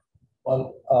you.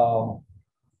 Well,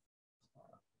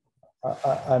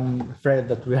 I'm afraid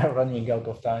that we are running out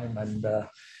of time, and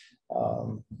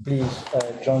please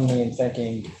join me in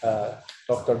thanking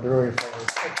Dr. Drury for his